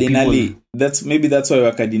Wakadinali. That's why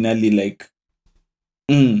Wakadinali, like,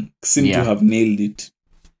 seem to have nailed it.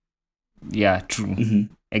 Yeah, true.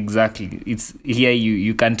 Mm-hmm. Exactly. It's here.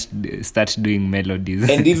 You can't start doing melodies.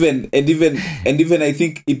 and even I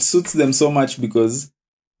think it suits them so much because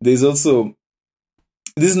there's also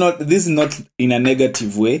this is not in a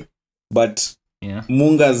negative way, but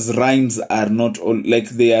Munga's rhymes are not all, like,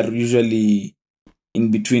 they are usually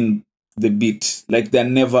in between the beat. Like, they're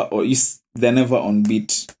never on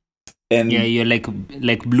beat. And you're like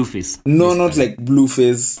Blueface. No, not like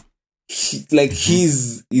Blueface.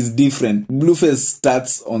 His is different. Blueface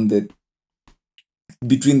starts on the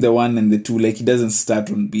between the 1 and the 2. Like, he doesn't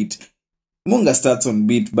start on beat. Munga starts on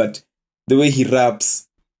beat, but the way he raps,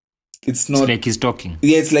 it's not like he's talking.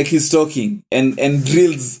 Yeah, it's like he's talking, and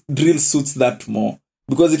drill suits that more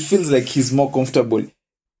because it feels like he's more comfortable.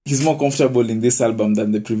 He's more comfortable in this album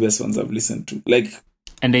than the previous ones I've listened to. Like,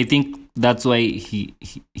 And I think that's why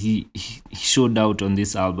he showed out on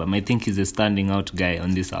this album. I think he's a standing out guy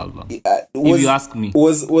on this album. If you ask me.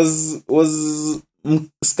 Was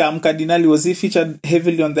Scam Cardinali, was he featured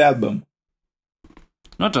heavily on the album?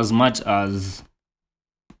 Not as much as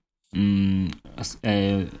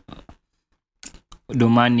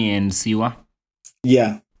Domani and Siwa.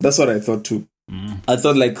 Yeah, that's what I thought too. I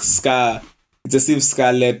thought like Ska, it's as if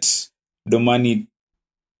Ska let Domani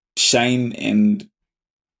shine and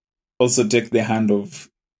also take the hand of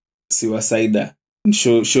Siwa Saida and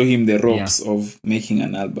show him the ropes of making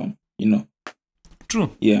an album, you know.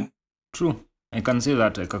 True. Yeah. True. I can say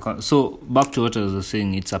that. So back to what I was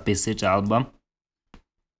saying, it's a Peseta album.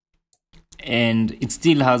 And it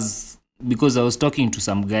still has, because I was talking to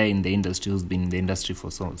some guy in the industry who's been in the industry for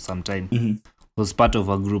some time, was part of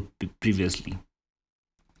a group previously.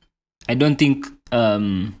 I don't think,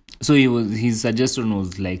 so his suggestion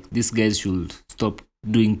was like, these guys should stop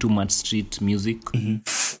doing too much street music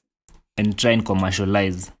and try and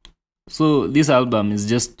commercialize. So this album is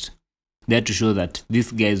just there to show that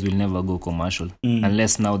these guys will never go commercial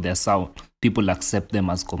unless now their sound, people accept them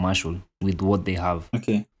as commercial with what they have.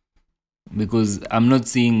 Okay. Because I'm not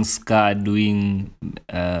seeing Ska doing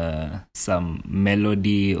some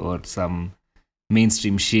melody or some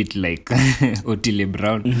mainstream shit like Otile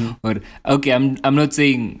Brown. Or okay, I'm not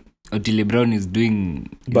saying Otile Brown is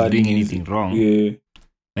doing anything wrong. Yeah.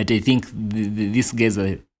 But I think these guys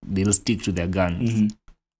they'll stick to their guns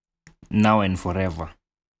now and forever.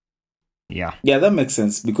 Yeah. Yeah, that makes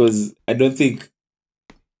sense because I don't think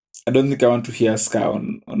I want to hear Ska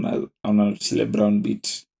on a Otile Brown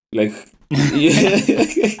beat. Like you're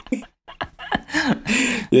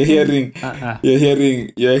hearing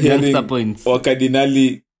or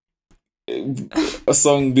Cardinali, a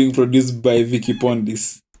song being produced by Vicky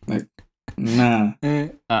Pondis. Like, nah.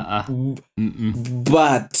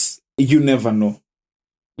 But you never know.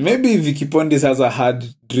 Maybe Vicky Pondis has a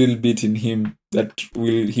hard drill beat in him that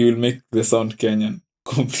he will make the sound Kenyan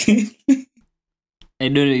completely. I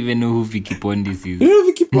don't even know who Vicky Pondis is. You know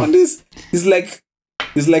Vicky Pondis?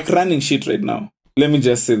 He's like running shit right now. Let me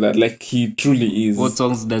just say that. Like, he truly is. What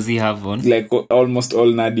songs does he have on? Like, almost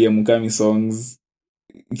all Nadia Mukami songs.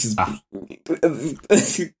 I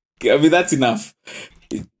mean, that's enough.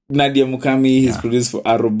 Nadia Mukami, he's produced for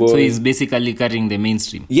Arrow. So he's basically carrying the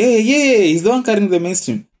mainstream. Yeah. He's the one carrying the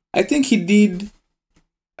mainstream. I think he did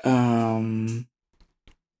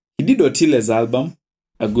Otile's album.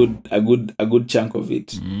 A good chunk of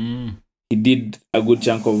it. He did a good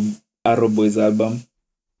chunk of Arrow Boy's album.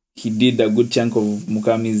 He did a good chunk of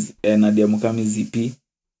Mukami's Nadia Mukami's EP.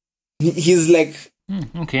 He's like,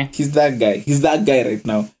 okay. He's that guy. He's that guy right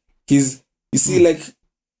now. You see, like,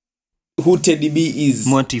 who Teddy B is.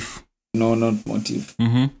 Motif. No, not Motif.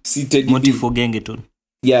 See Teddy Motif B. for Gengeton.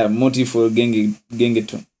 Yeah, Motif for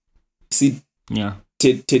Gengeton. See, yeah.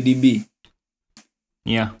 Teddy B.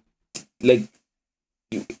 Yeah. Like,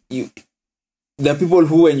 you the people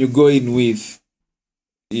who, when you go in with,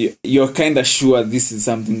 you're kind of sure this is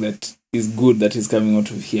something that is good that is coming out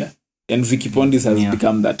of here. And Vicky Pondis has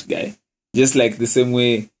become that guy. Just like the same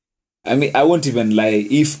way, I mean, I won't even lie.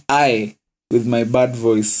 If I, with my bad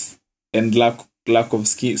voice and lack of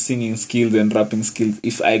singing skills and rapping skills,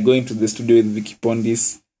 if I go into the studio with Vicky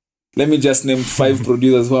Pondis, let me just name 5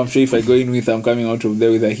 producers who I'm sure if I go in with, I'm coming out of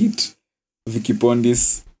there with a hit. Vicky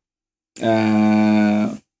Pondis,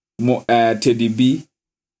 Teddy B,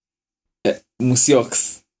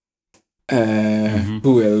 Musiox.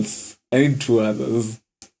 Who else? I need 2 others.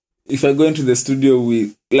 If I go into the studio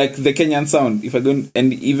with, like, the Kenyan sound, if I go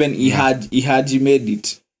and even Ihaji made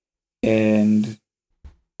it, and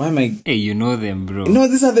why am I? Hey, you know them, bro. No,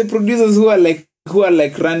 these are the producers who are like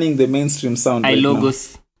running the mainstream sound.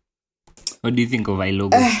 iLogos. What do you think of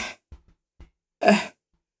iLogos?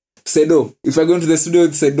 Sedo. If I go into the studio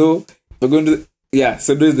with Sedo, Sedo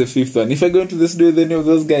is the 5th one. If I go into the studio with any of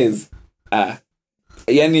those guys,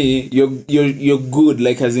 Yani, you're good,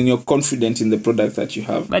 like, as in you're confident in the product that you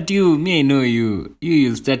have. But I know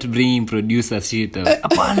you'll start bringing producer shit.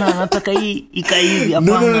 Apana, nataka hii hivi,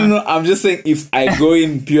 apana. No. I'm just saying, if I go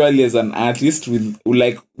in purely as an artist with,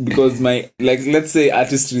 like, because my, like, let's say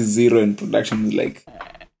artistry is 0 and production is like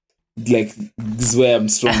this is where I'm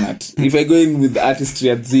strong at. If I go in with artistry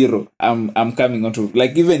at 0, I'm coming out of,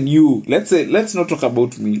 like, even you, let's not talk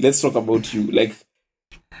about me, let's talk about you. Like,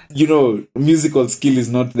 you know, musical skill is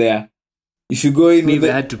not there. If you go in, maybe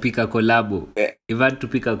I had to pick a collabo. If I had to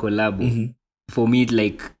pick a collabo, for me,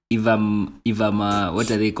 like, if I'm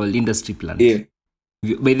what are they called, industry plant. Yeah.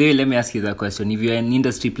 By the way, let me ask you that question. If you're an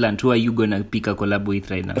industry plant, who are you gonna pick a collabo with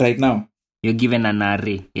right now? Right now, you're given an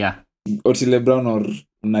array. Yeah. Otile Brown or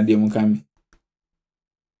Nadia Mukami?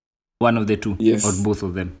 One of the two? Yes. Or both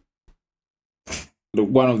of them?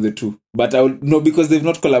 One of the two. But I would no, because they've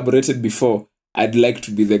not collaborated before. I'd like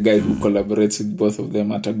to be the guy who collaborates with both of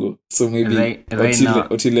them at a go. So maybe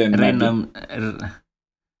Otile and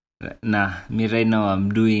Nadia. Right now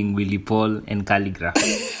I'm doing Willy Paul and Calligraph.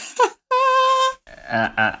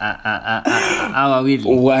 Our Willy.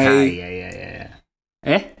 Why?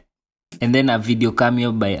 Yeah. And then a video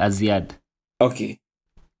cameo by Aziad. Okay.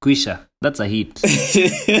 Quisha. That's a hit.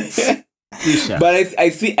 Quisha. But I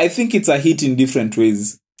think it's a hit in different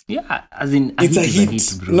ways. Yeah, as in it's a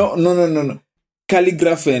hit. Bro. No.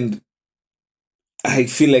 Calligraph, and I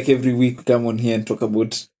feel like every week we come on here and talk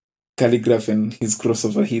about Calligraph and his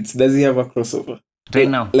crossover hits. Does he have a crossover? Right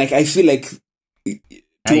now. Like I feel like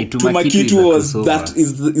Tumakitu was that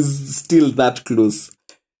is still that close.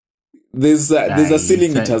 There's a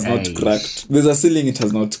ceiling it has not cracked. There's a ceiling it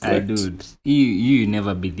has not cracked. Dude, you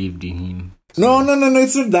never believed in him. So. No,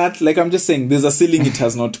 it's not that. Like I'm just saying there's a ceiling it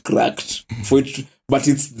has not cracked for it, but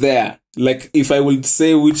it's there. Like if I would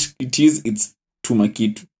say which it is, it's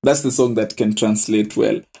Tumakitu. That's the song that can translate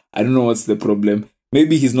well. I don't know what's the problem.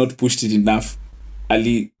 Maybe he's not pushed it enough.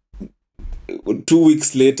 Ali 2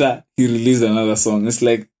 weeks later he released another song. It's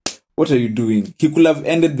like, what are you doing? He could have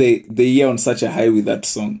ended the year on such a high with that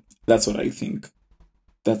song. That's what I think.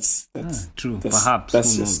 That's true. Perhaps.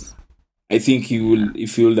 That's just. I think he will,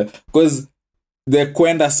 if he will, because the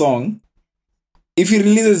Kwenda song, if he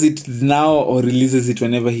releases it now or releases it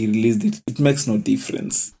whenever he released it, it makes no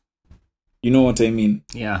difference. You know what I mean?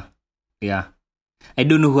 Yeah. I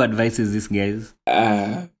don't know who advises these guys.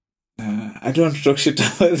 I don't want to talk shit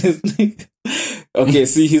about this nigga. Okay,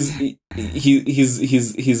 see, his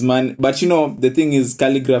man, but you know the thing is,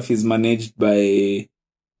 Calligraph is managed by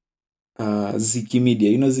Ziki Media.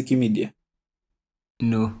 You know Ziki Media?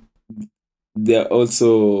 No. They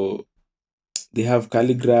have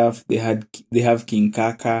Calligraph. They have King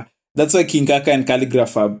Kaka. That's why King Kaka and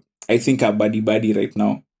Calligraph are buddy right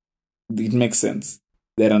now. It makes sense.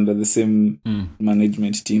 They're under the same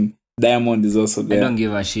management team. Diamond is also there. I don't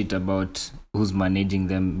give a shit about who's managing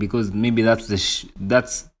them, because maybe that's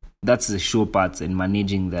the show parts and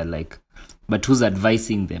managing their but who's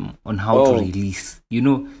advising them on how to release? You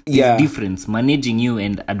know, there's difference managing you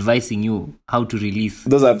and advising you how to release.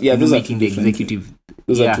 Those are making the executive.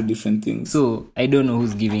 Those are two different things. So I don't know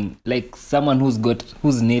who's giving, someone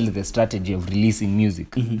who's nailed the strategy of releasing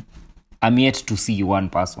music. Mm-hmm. I'm yet to see one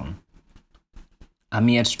person.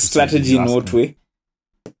 Strategy in what way?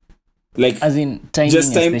 As in timing,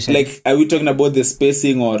 just time. Are we talking about the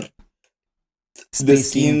spacing or the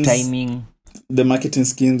schemes, timing, the marketing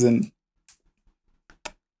schemes, and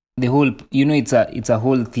the whole? You know, it's a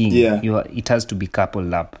whole thing. Yeah, it has to be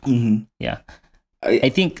coupled up. Mm-hmm. Yeah,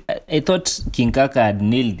 I thought King Kaka had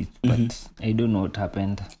nailed it, but I don't know what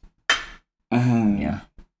happened. Yeah.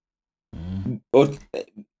 Or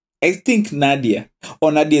I think Nadia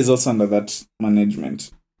is also under that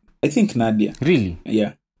management. I think Nadia. Really?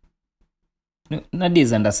 Yeah. No, Nadia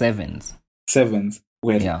is under Sevens.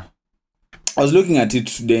 Well, yeah. I was looking at it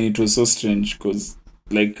today and it was so strange because,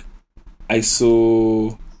 I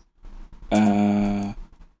saw. I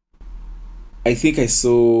think I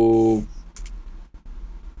saw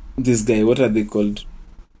this guy. What are they called?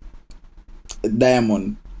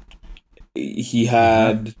 Diamond. He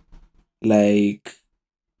had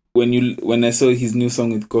when I saw his new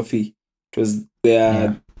song with Kofi, it was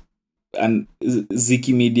there and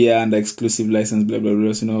Ziki Media and exclusive license, blah blah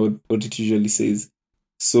blah. So you know what it usually says.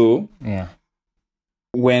 So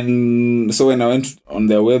when I went on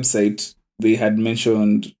their website, they had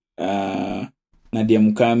mentioned Nadia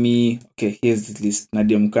Mukami. Okay, here's the list: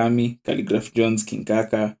 Nadia Mukami, Calligraph Jones, King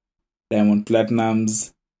Kaka, Diamond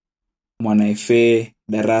Platnumz, Mwana Efe,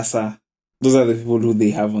 Darasa. Those are the people who they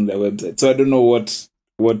have on their website. So I don't know what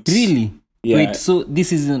really. Yeah. Wait, so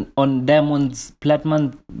this is on Diamond's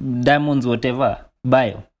whatever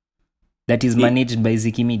bio that is managed by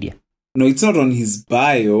Ziki Media? No, it's not on his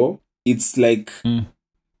bio. It's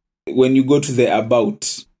when you go to the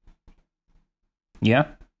about. Yeah.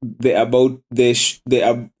 The about the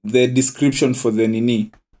description for the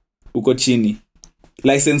nini uko chini,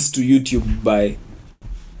 licensed to YouTube by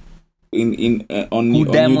on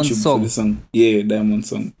YouTube song. for the song. Yeah, Diamond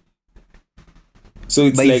song. So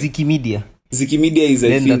it's by Ziki Media. Ziki Media is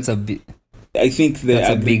that's a bit. I think the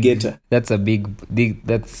aggregator. That's a big.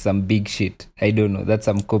 That's some big shit. I don't know. That's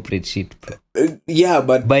some corporate shit, bro. Yeah,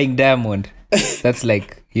 but buying Diamond. That's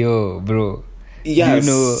yo, bro. Yeah. Do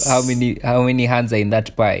you know how many hands are in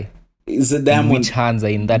that pie? Is a Diamond? Which hands are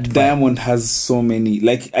in that pie? Diamond has so many.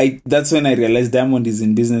 That's when I realized Diamond is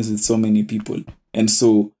in business with so many people. and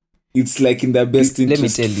so it's like in their best interest let me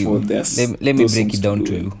tell you, for their let me break it down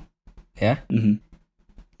to you. Yeah. Mm-hmm.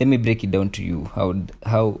 Let me break it down to you how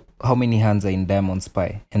many hands are in Diamond's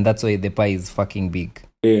pie, and that's why the pie is fucking big.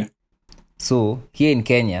 Yeah. So here in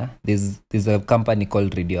Kenya, there's a company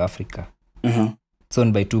called Radio Africa. Uh-huh. It's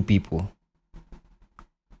owned by two people.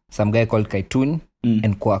 Some guy called Kaitun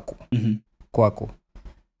and Kwaku. Mm-hmm. Kwaku.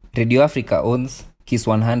 Radio Africa owns Kiss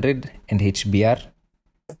 100 and HBR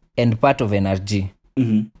and part of NRG.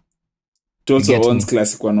 Mm-hmm. It also owns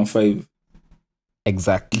Classic 105.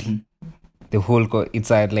 Exactly. Mm-hmm. The whole it's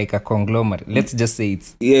like a conglomerate. Let's just say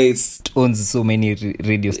it owns so many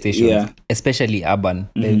radio stations, especially urban.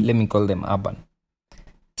 Mm-hmm. Let me call them urban.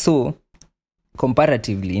 So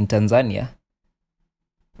comparatively in Tanzania,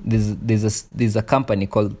 there's a company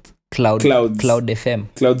called Cloud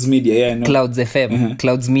FM. Clouds Media, yeah, I know. Clouds FM. Mm-hmm.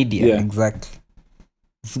 Clouds Media, yeah. Exactly.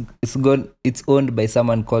 It's owned by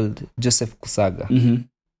someone called Joseph Kusaga. Mm-hmm.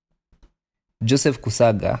 Joseph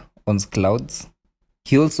Kusaga owns Clouds.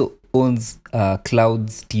 He also owns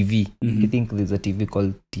Clouds TV. Mm-hmm. I think there's a TV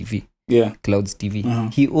called TV. Yeah. Clouds TV. Uh-huh.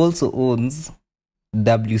 He also owns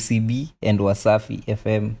WCB and Wasafi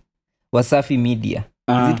FM. Wasafi Media.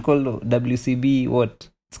 Is it called WCB what?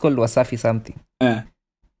 It's called Wasafi something.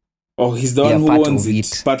 Oh, he's the one who owns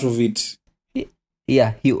it. Part of it.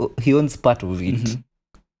 Yeah, he owns part of it. Mm-hmm.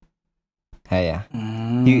 Yeah.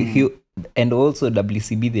 He and also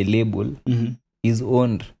WCB, the label, mm-hmm. is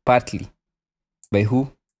owned partly by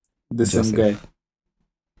who? The Joseph.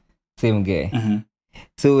 Same guy. Uh-huh.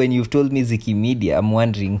 So when you've told me Ziki Media, I'm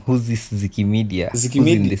wondering who's this Ziki Media? Who's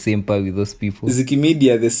in the same pie with those people? Ziki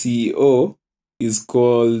Media, the CEO is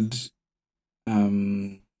called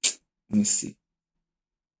let me see.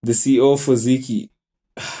 The CEO for Ziki.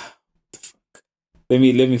 Let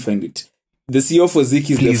me find it. The CEO for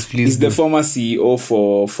Ziki is the former CEO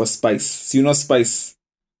for Spice. So you know Spice,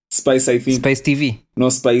 I think. Spice TV. No,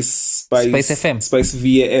 Spice FM. Spice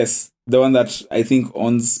VAS. The one that I think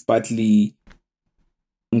owns partly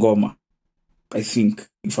Ngoma. I think,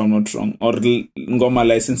 if I'm not wrong. Or Ngoma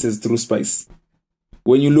licenses through Spice.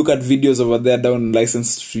 When you look at videos over there down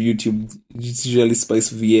licensed to YouTube, it's usually Spice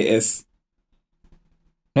VAS.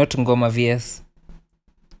 Not Ngoma VS.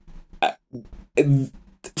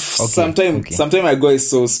 Sometime ago I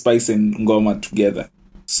saw Spice and Ngoma together.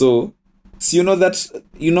 So you know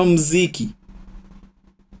Mziki?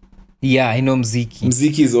 Yeah, I know Mziki.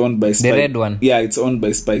 Mziki is owned by Spice. The red one? Yeah, it's owned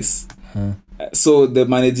by Spice. Huh. So the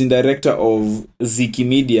managing director of Ziki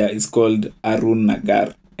Media is called Arun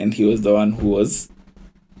Nagar, and he was the one who was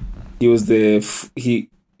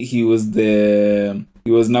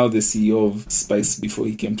now the CEO of Spice before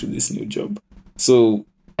he came to this new job. So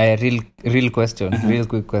a real question, real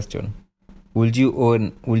quick question. Would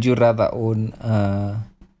you rather own a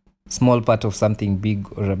small part of something big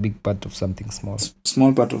or a big part of something small?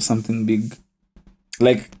 Small part of something big.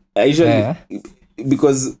 Like I usually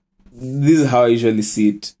because this is how I usually see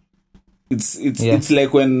it. It's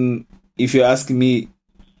like when if you ask me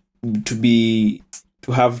to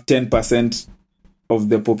have 10% of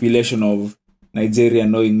the population of Nigeria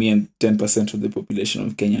knowing me and 10% of the population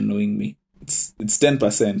of Kenya knowing me. It's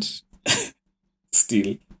 10%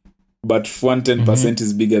 still. But one 10%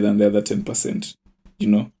 is bigger than the other 10%, you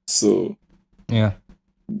know? So yeah.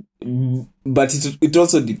 But it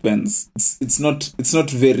also depends. It's not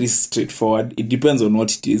very straightforward. It depends on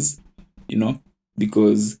what it is, you know?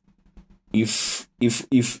 Because if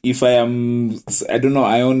I am, I don't know,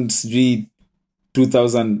 I own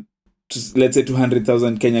 2,000, let's say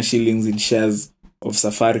 200,000 Kenya shillings in shares of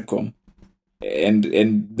Safaricom, and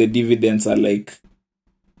the dividends are like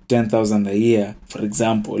 10,000 a year, for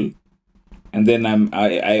example, and then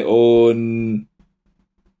I own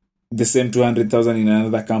the same 200,000 in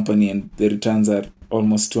another company, and the returns are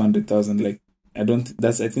almost 200,000. Like I think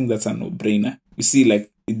that's a no-brainer. You see,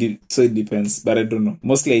 like so it depends, but I don't know.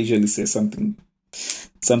 Mostly I usually say something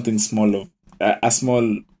smaller. A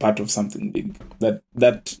small part of something big.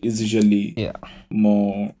 That is usually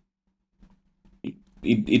more.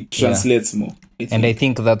 It translates more. And I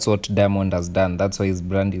think that's what Diamond has done. That's why his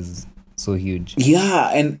brand is so huge.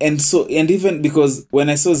 Yeah, and even because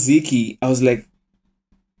when I saw Ziki, I was like,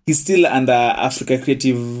 he's still under Africa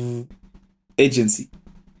Creative Agency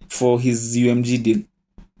for his UMG deal.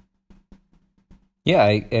 Yeah,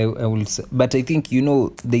 I will say, but I think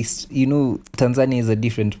Tanzania is a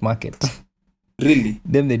different market. Really?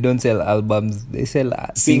 Them, they don't sell albums, they sell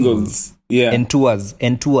singles. Yeah. And tours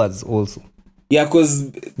also. Yeah, because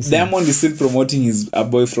Diamond is still promoting his A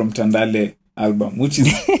Boy from Tandale album, which is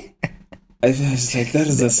I was like, that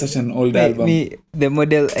is such an old album. The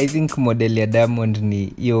model, I think model ya Diamond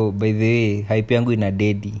ni yo, by the way, hype yangu ina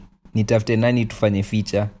dedi. Nitafute nani tufanye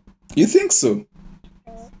feature. You think so?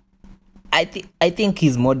 I think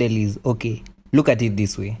his model is okay. Look at it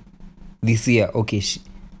this way. This year, okay,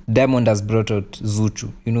 Diamond has brought out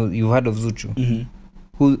Zuchu. You know, you've heard of Zuchu, Mm-hmm.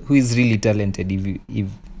 who is really talented.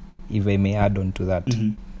 If I may add on to that.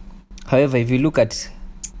 Mm-hmm. However, if you look at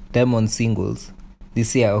Diamond singles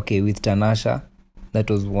this year, okay, with Tanasha, that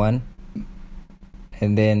was one,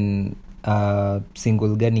 and then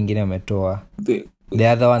single gani ingine ametoa. The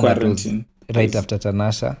other one Quarantine. that was right after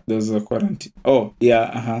Tanasha. There was a Quarantine. Oh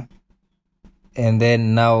yeah, And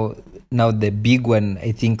then now the big one,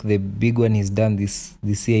 I think the big one he's done this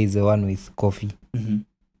year is the one with Kofi. Mm-hmm.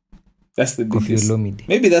 That's the Kofi biggest. Olomide.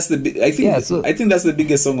 Maybe that's the big. I think. Yeah, so- I think that's the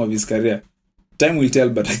biggest song of his career. Time will tell,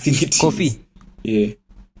 but I think it Kofi. is. Yeah.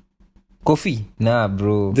 Kofi? Nah,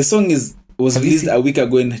 bro. The song was Have you released seen- a week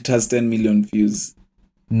ago and it has 10 million views.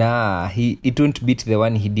 Nah, it won't beat the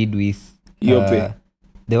one he did with Yope.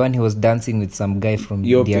 the one he was dancing with some guy from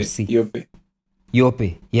DRC.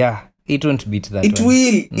 Yope. Yeah, it won't beat that. It one.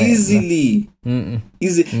 will Nah, easily. Mm-mm.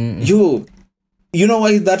 Easy. Mm-mm. Yo, you know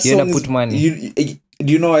why that You're song gonna is put money.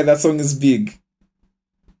 Do you know why that song is big?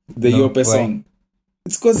 The No, Yope why? song.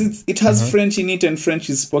 It's because it has French in it, and French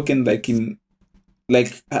is spoken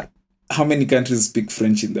how many countries speak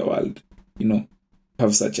French in the world? You know,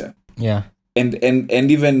 have such a Yeah. and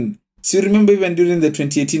even so you remember even during the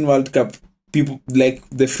 2018 World Cup, people like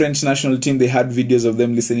the French national team, they had videos of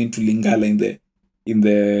them listening to Lingala in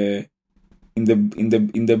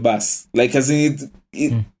the bus. Like as in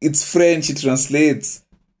it's French, it translates.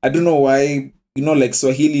 I don't know why, you know, like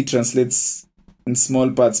Swahili translates in small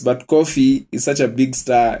parts, but Kofi is such a big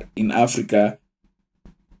star in Africa.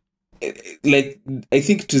 Like I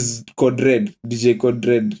think it is Code Red, DJ Code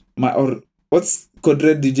Red, or what's Code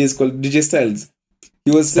Red DJ's called? DJ Styles. He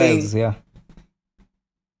was saying, Styles, yeah.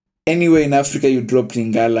 anywhere in Africa you drop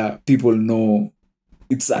Lingala, people know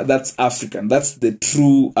that's African. That's the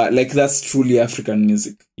true, that's truly African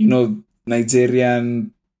music. You know,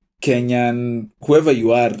 Nigerian, Kenyan, whoever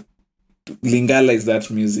you are, Lingala is that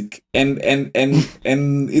music. And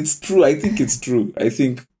it's true. I think it's true. I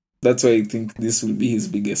think that's why I think this will be his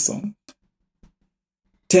biggest song.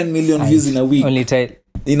 10 million views in a week. Only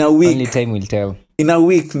Only time will tell. In a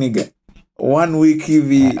week, nigga. 1 week,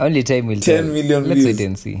 EV. Only time will 10 tell. million Let's views. wait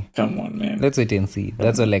and see. Come on, man. Let's wait and see.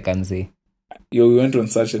 That's all I can say. Yo, we went on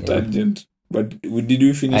such a tangent. But did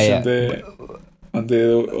we finish on the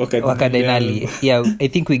Wakadinali? Yeah, I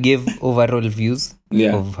think we gave overall views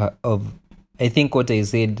of I think what I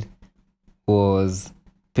said was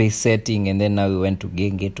pace setting, and then now we went to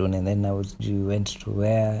Gengeton, and then we went to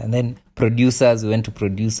where, and then producers, we went to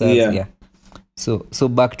producers. Yeah. So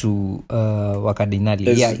back to Wakadinali.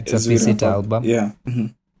 It's a pace setter album. Yeah. Mm-hmm.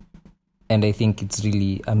 And I think it's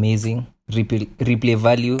really amazing. Replay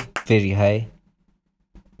value very high.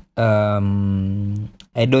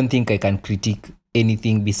 I don't think I can critique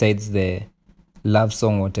anything besides the love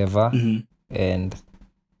song, whatever. Mm-hmm. And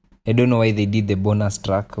I don't know why they did the bonus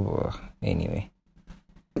track. Anyway,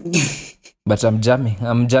 but I'm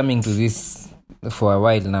jamming to this for a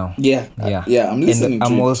while now. Yeah. I'm listening. And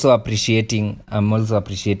I'm also appreciating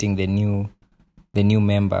the new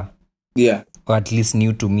member. Yeah. Or at least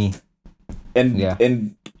new to me.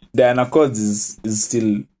 And Diana Codes is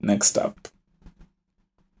still next up.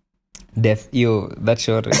 Death, that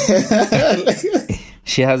short.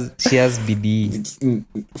 she has BD.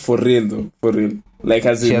 For real though, for real. Like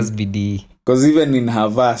she has BD. Because even in her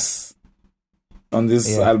verse on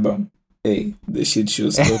this album, hey, the shit she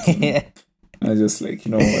was talking. I was just like,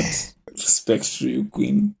 you know what? Respect to you,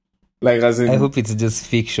 queen. Like as in, I hope it's just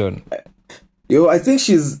fiction. I think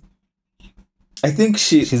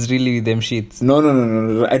she's really with them shits.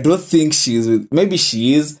 No. I don't think she is with. Maybe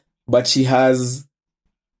she is, but she has.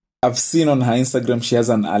 I've seen on her Instagram she has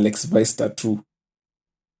an Alex Vice tattoo.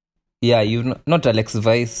 Yeah, not Alex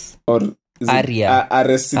Vice. Or is Aria.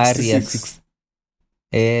 RS66.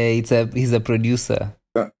 Aria. He's a producer.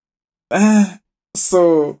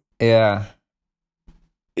 So yeah.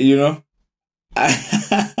 You know?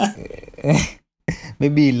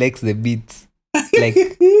 Maybe he likes the beats. Like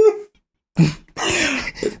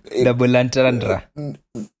double entendre.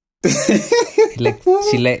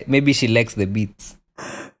 Maybe she likes the beats.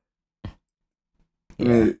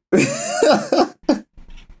 Yeah.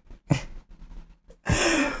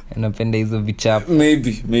 Anapenda hizo vichapa.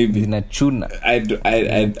 Maybe. Zinachuna. I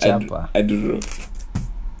don't know.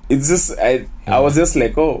 It's just I was just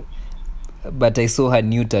like, oh. But I saw her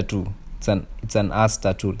new tattoo. It's an ass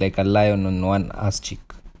tattoo, like a lion on one ass cheek.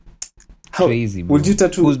 Crazy, bro. Would you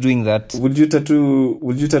tattoo? Who's doing that? Would you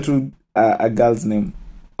tattoo a girl's name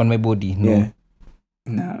on my body? No. Yeah.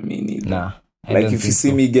 Nah, me neither. Nah. Like if you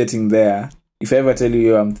see me getting there, if I ever tell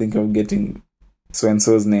you I'm thinking of getting so and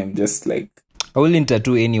so's name, just like I wouldn't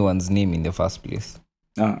tattoo anyone's name in the first place.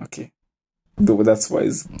 Okay. Though that's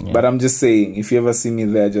wise. Yeah. But I'm just saying, if you ever see me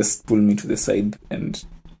there, just pull me to the side and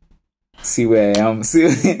see where I am.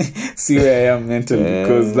 See where I am mentally,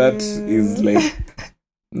 because that is like,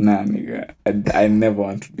 nah, nigga. I never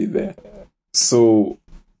want to be there. So,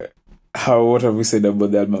 what have we said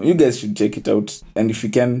about the album? You guys should check it out, and if you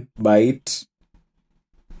can buy it,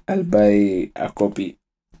 I'll buy a copy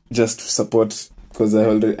just to support, because I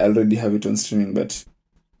already have it on streaming, but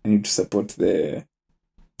I need to support the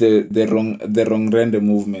wrong random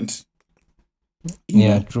movement.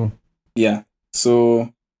 Yeah, true. Yeah.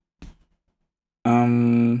 So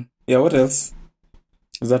what else?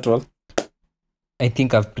 Is that all? I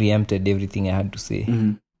think I've preempted everything I had to say.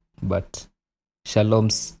 Mm-hmm. But Shalom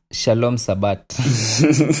Sabbat.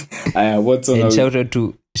 What's on? And shout out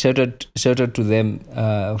to them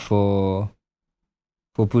for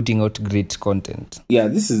putting out great content. Yeah,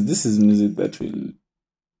 this is music that will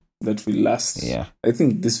last. Yeah, I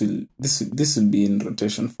think this will be in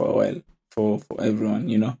rotation for a while for everyone,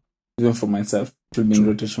 even for myself. It will be in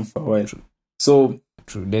rotation for a while. So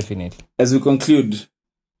true, definitely. As we conclude,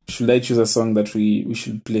 should I choose a song that we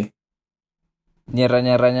should play? Nyara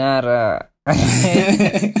nyara nyara.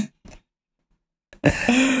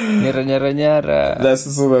 Nyara nyara nyara. That's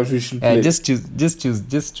the song that we should play. Just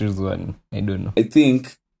choose one. I don't know. I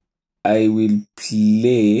think I will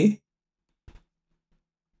play.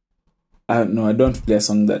 No, I don't play a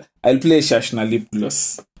song that. I'll play Shashna Lip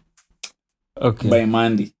Gloss. Okay. By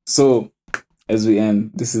Mandy. So, as we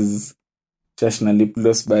end, this is Shashna Lip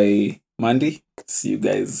Gloss by Mandy. See you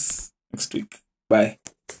guys next week. Bye.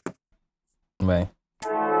 Bye.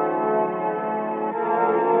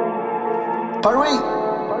 Paris.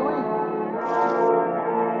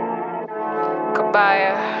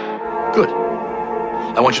 Goodbye. Good.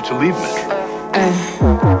 I want you to leave me.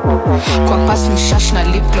 Kwa pass ni shash na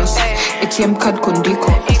lip gloss ATM card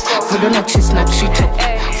kondiko Vodona chase na trito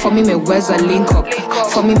For me meweza link up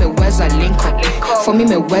For me meweza link up For me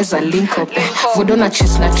meweza link up Vodona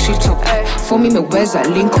chase na trito For me meweza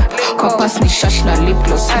link up Kwa pass ni shash na lip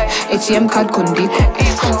gloss ATM card kondiko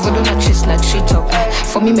Vodona chase na trito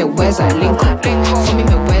For me meweza link up For me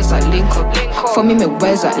meweza link up For me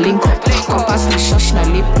meweza link up Kwa pass ni shash na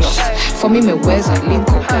lip gloss For me meweza link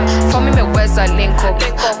up For me meweza link up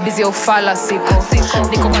Busy ufala siko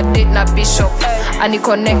Niko kwa date na Bishop Ani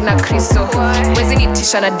connect na Kristo Wezi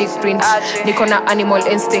nitisha na dick print Niko na animal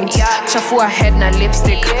instinct Chafua head na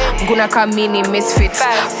lipstick Nguna kamini misfit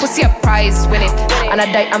Pussy a prize, win it And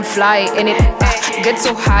I die, I'm fly in it Get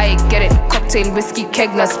so high, get it Cocktail, whiskey,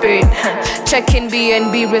 keg na spirit Check in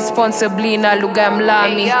BNB responsibly na lugha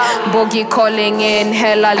mlami Bogi calling in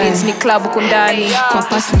Hella leads ni club kundani Kwa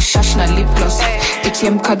pass ni shash na lip gloss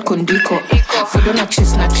ATM card kondiko Vodona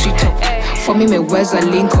chase na trito For me meweza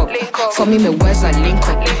link up For me meweza link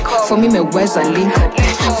up For me meweza link up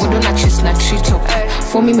Vodona chase na trito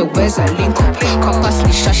For me meweza link up Kwa pass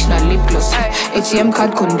ni shash na lip gloss ATM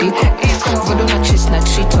card kondiko Vodona chase na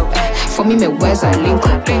trito For me meweza link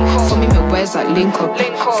up For me meweza link up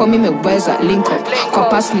For me meweza link up Kwa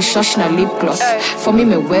pass ni shash na lip gloss For me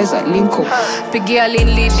meweza link up Pigia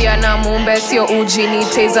Lin Lydia na mumbe sio uji ni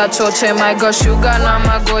teza choche My girl sugar na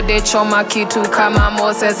magode choma kitu kama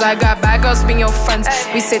Moses I got bad girls being your friends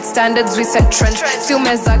We set standards, we set trends Si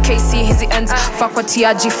umeza KC hizi ends Fuck what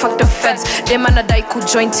TRG, fuck the feds Them anadai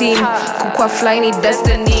join team Kukwa fly ni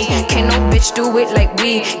destiny Can no bitch do it like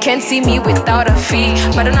we Can't see me without a fee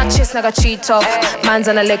But I'm not chase naga cheat up Man's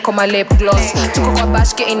on a lick on my lip gloss Tuko kwa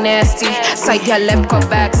bash getting nasty Side ya left kwa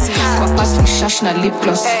backseat Kwa pass ni shash na lip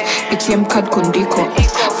gloss ATM card kondiko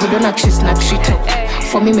Vodona chase na treat up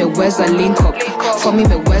For me meweza link up For me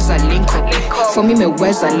meweza link up For me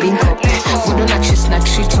meweza link up Vodona chase na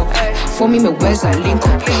treat up For me meweza link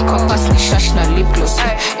up Kwa pass ni shash na lip gloss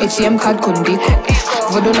ATM card kondiko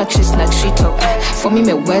Vodona chase na treat up For me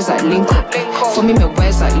meweza link up For me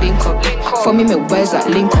meweza link up For me meweza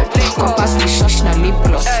link up Kwa pass ni shash na lip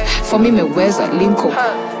gloss For me meweza link up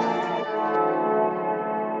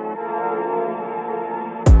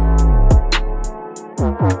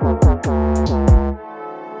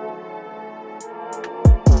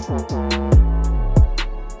Thank you.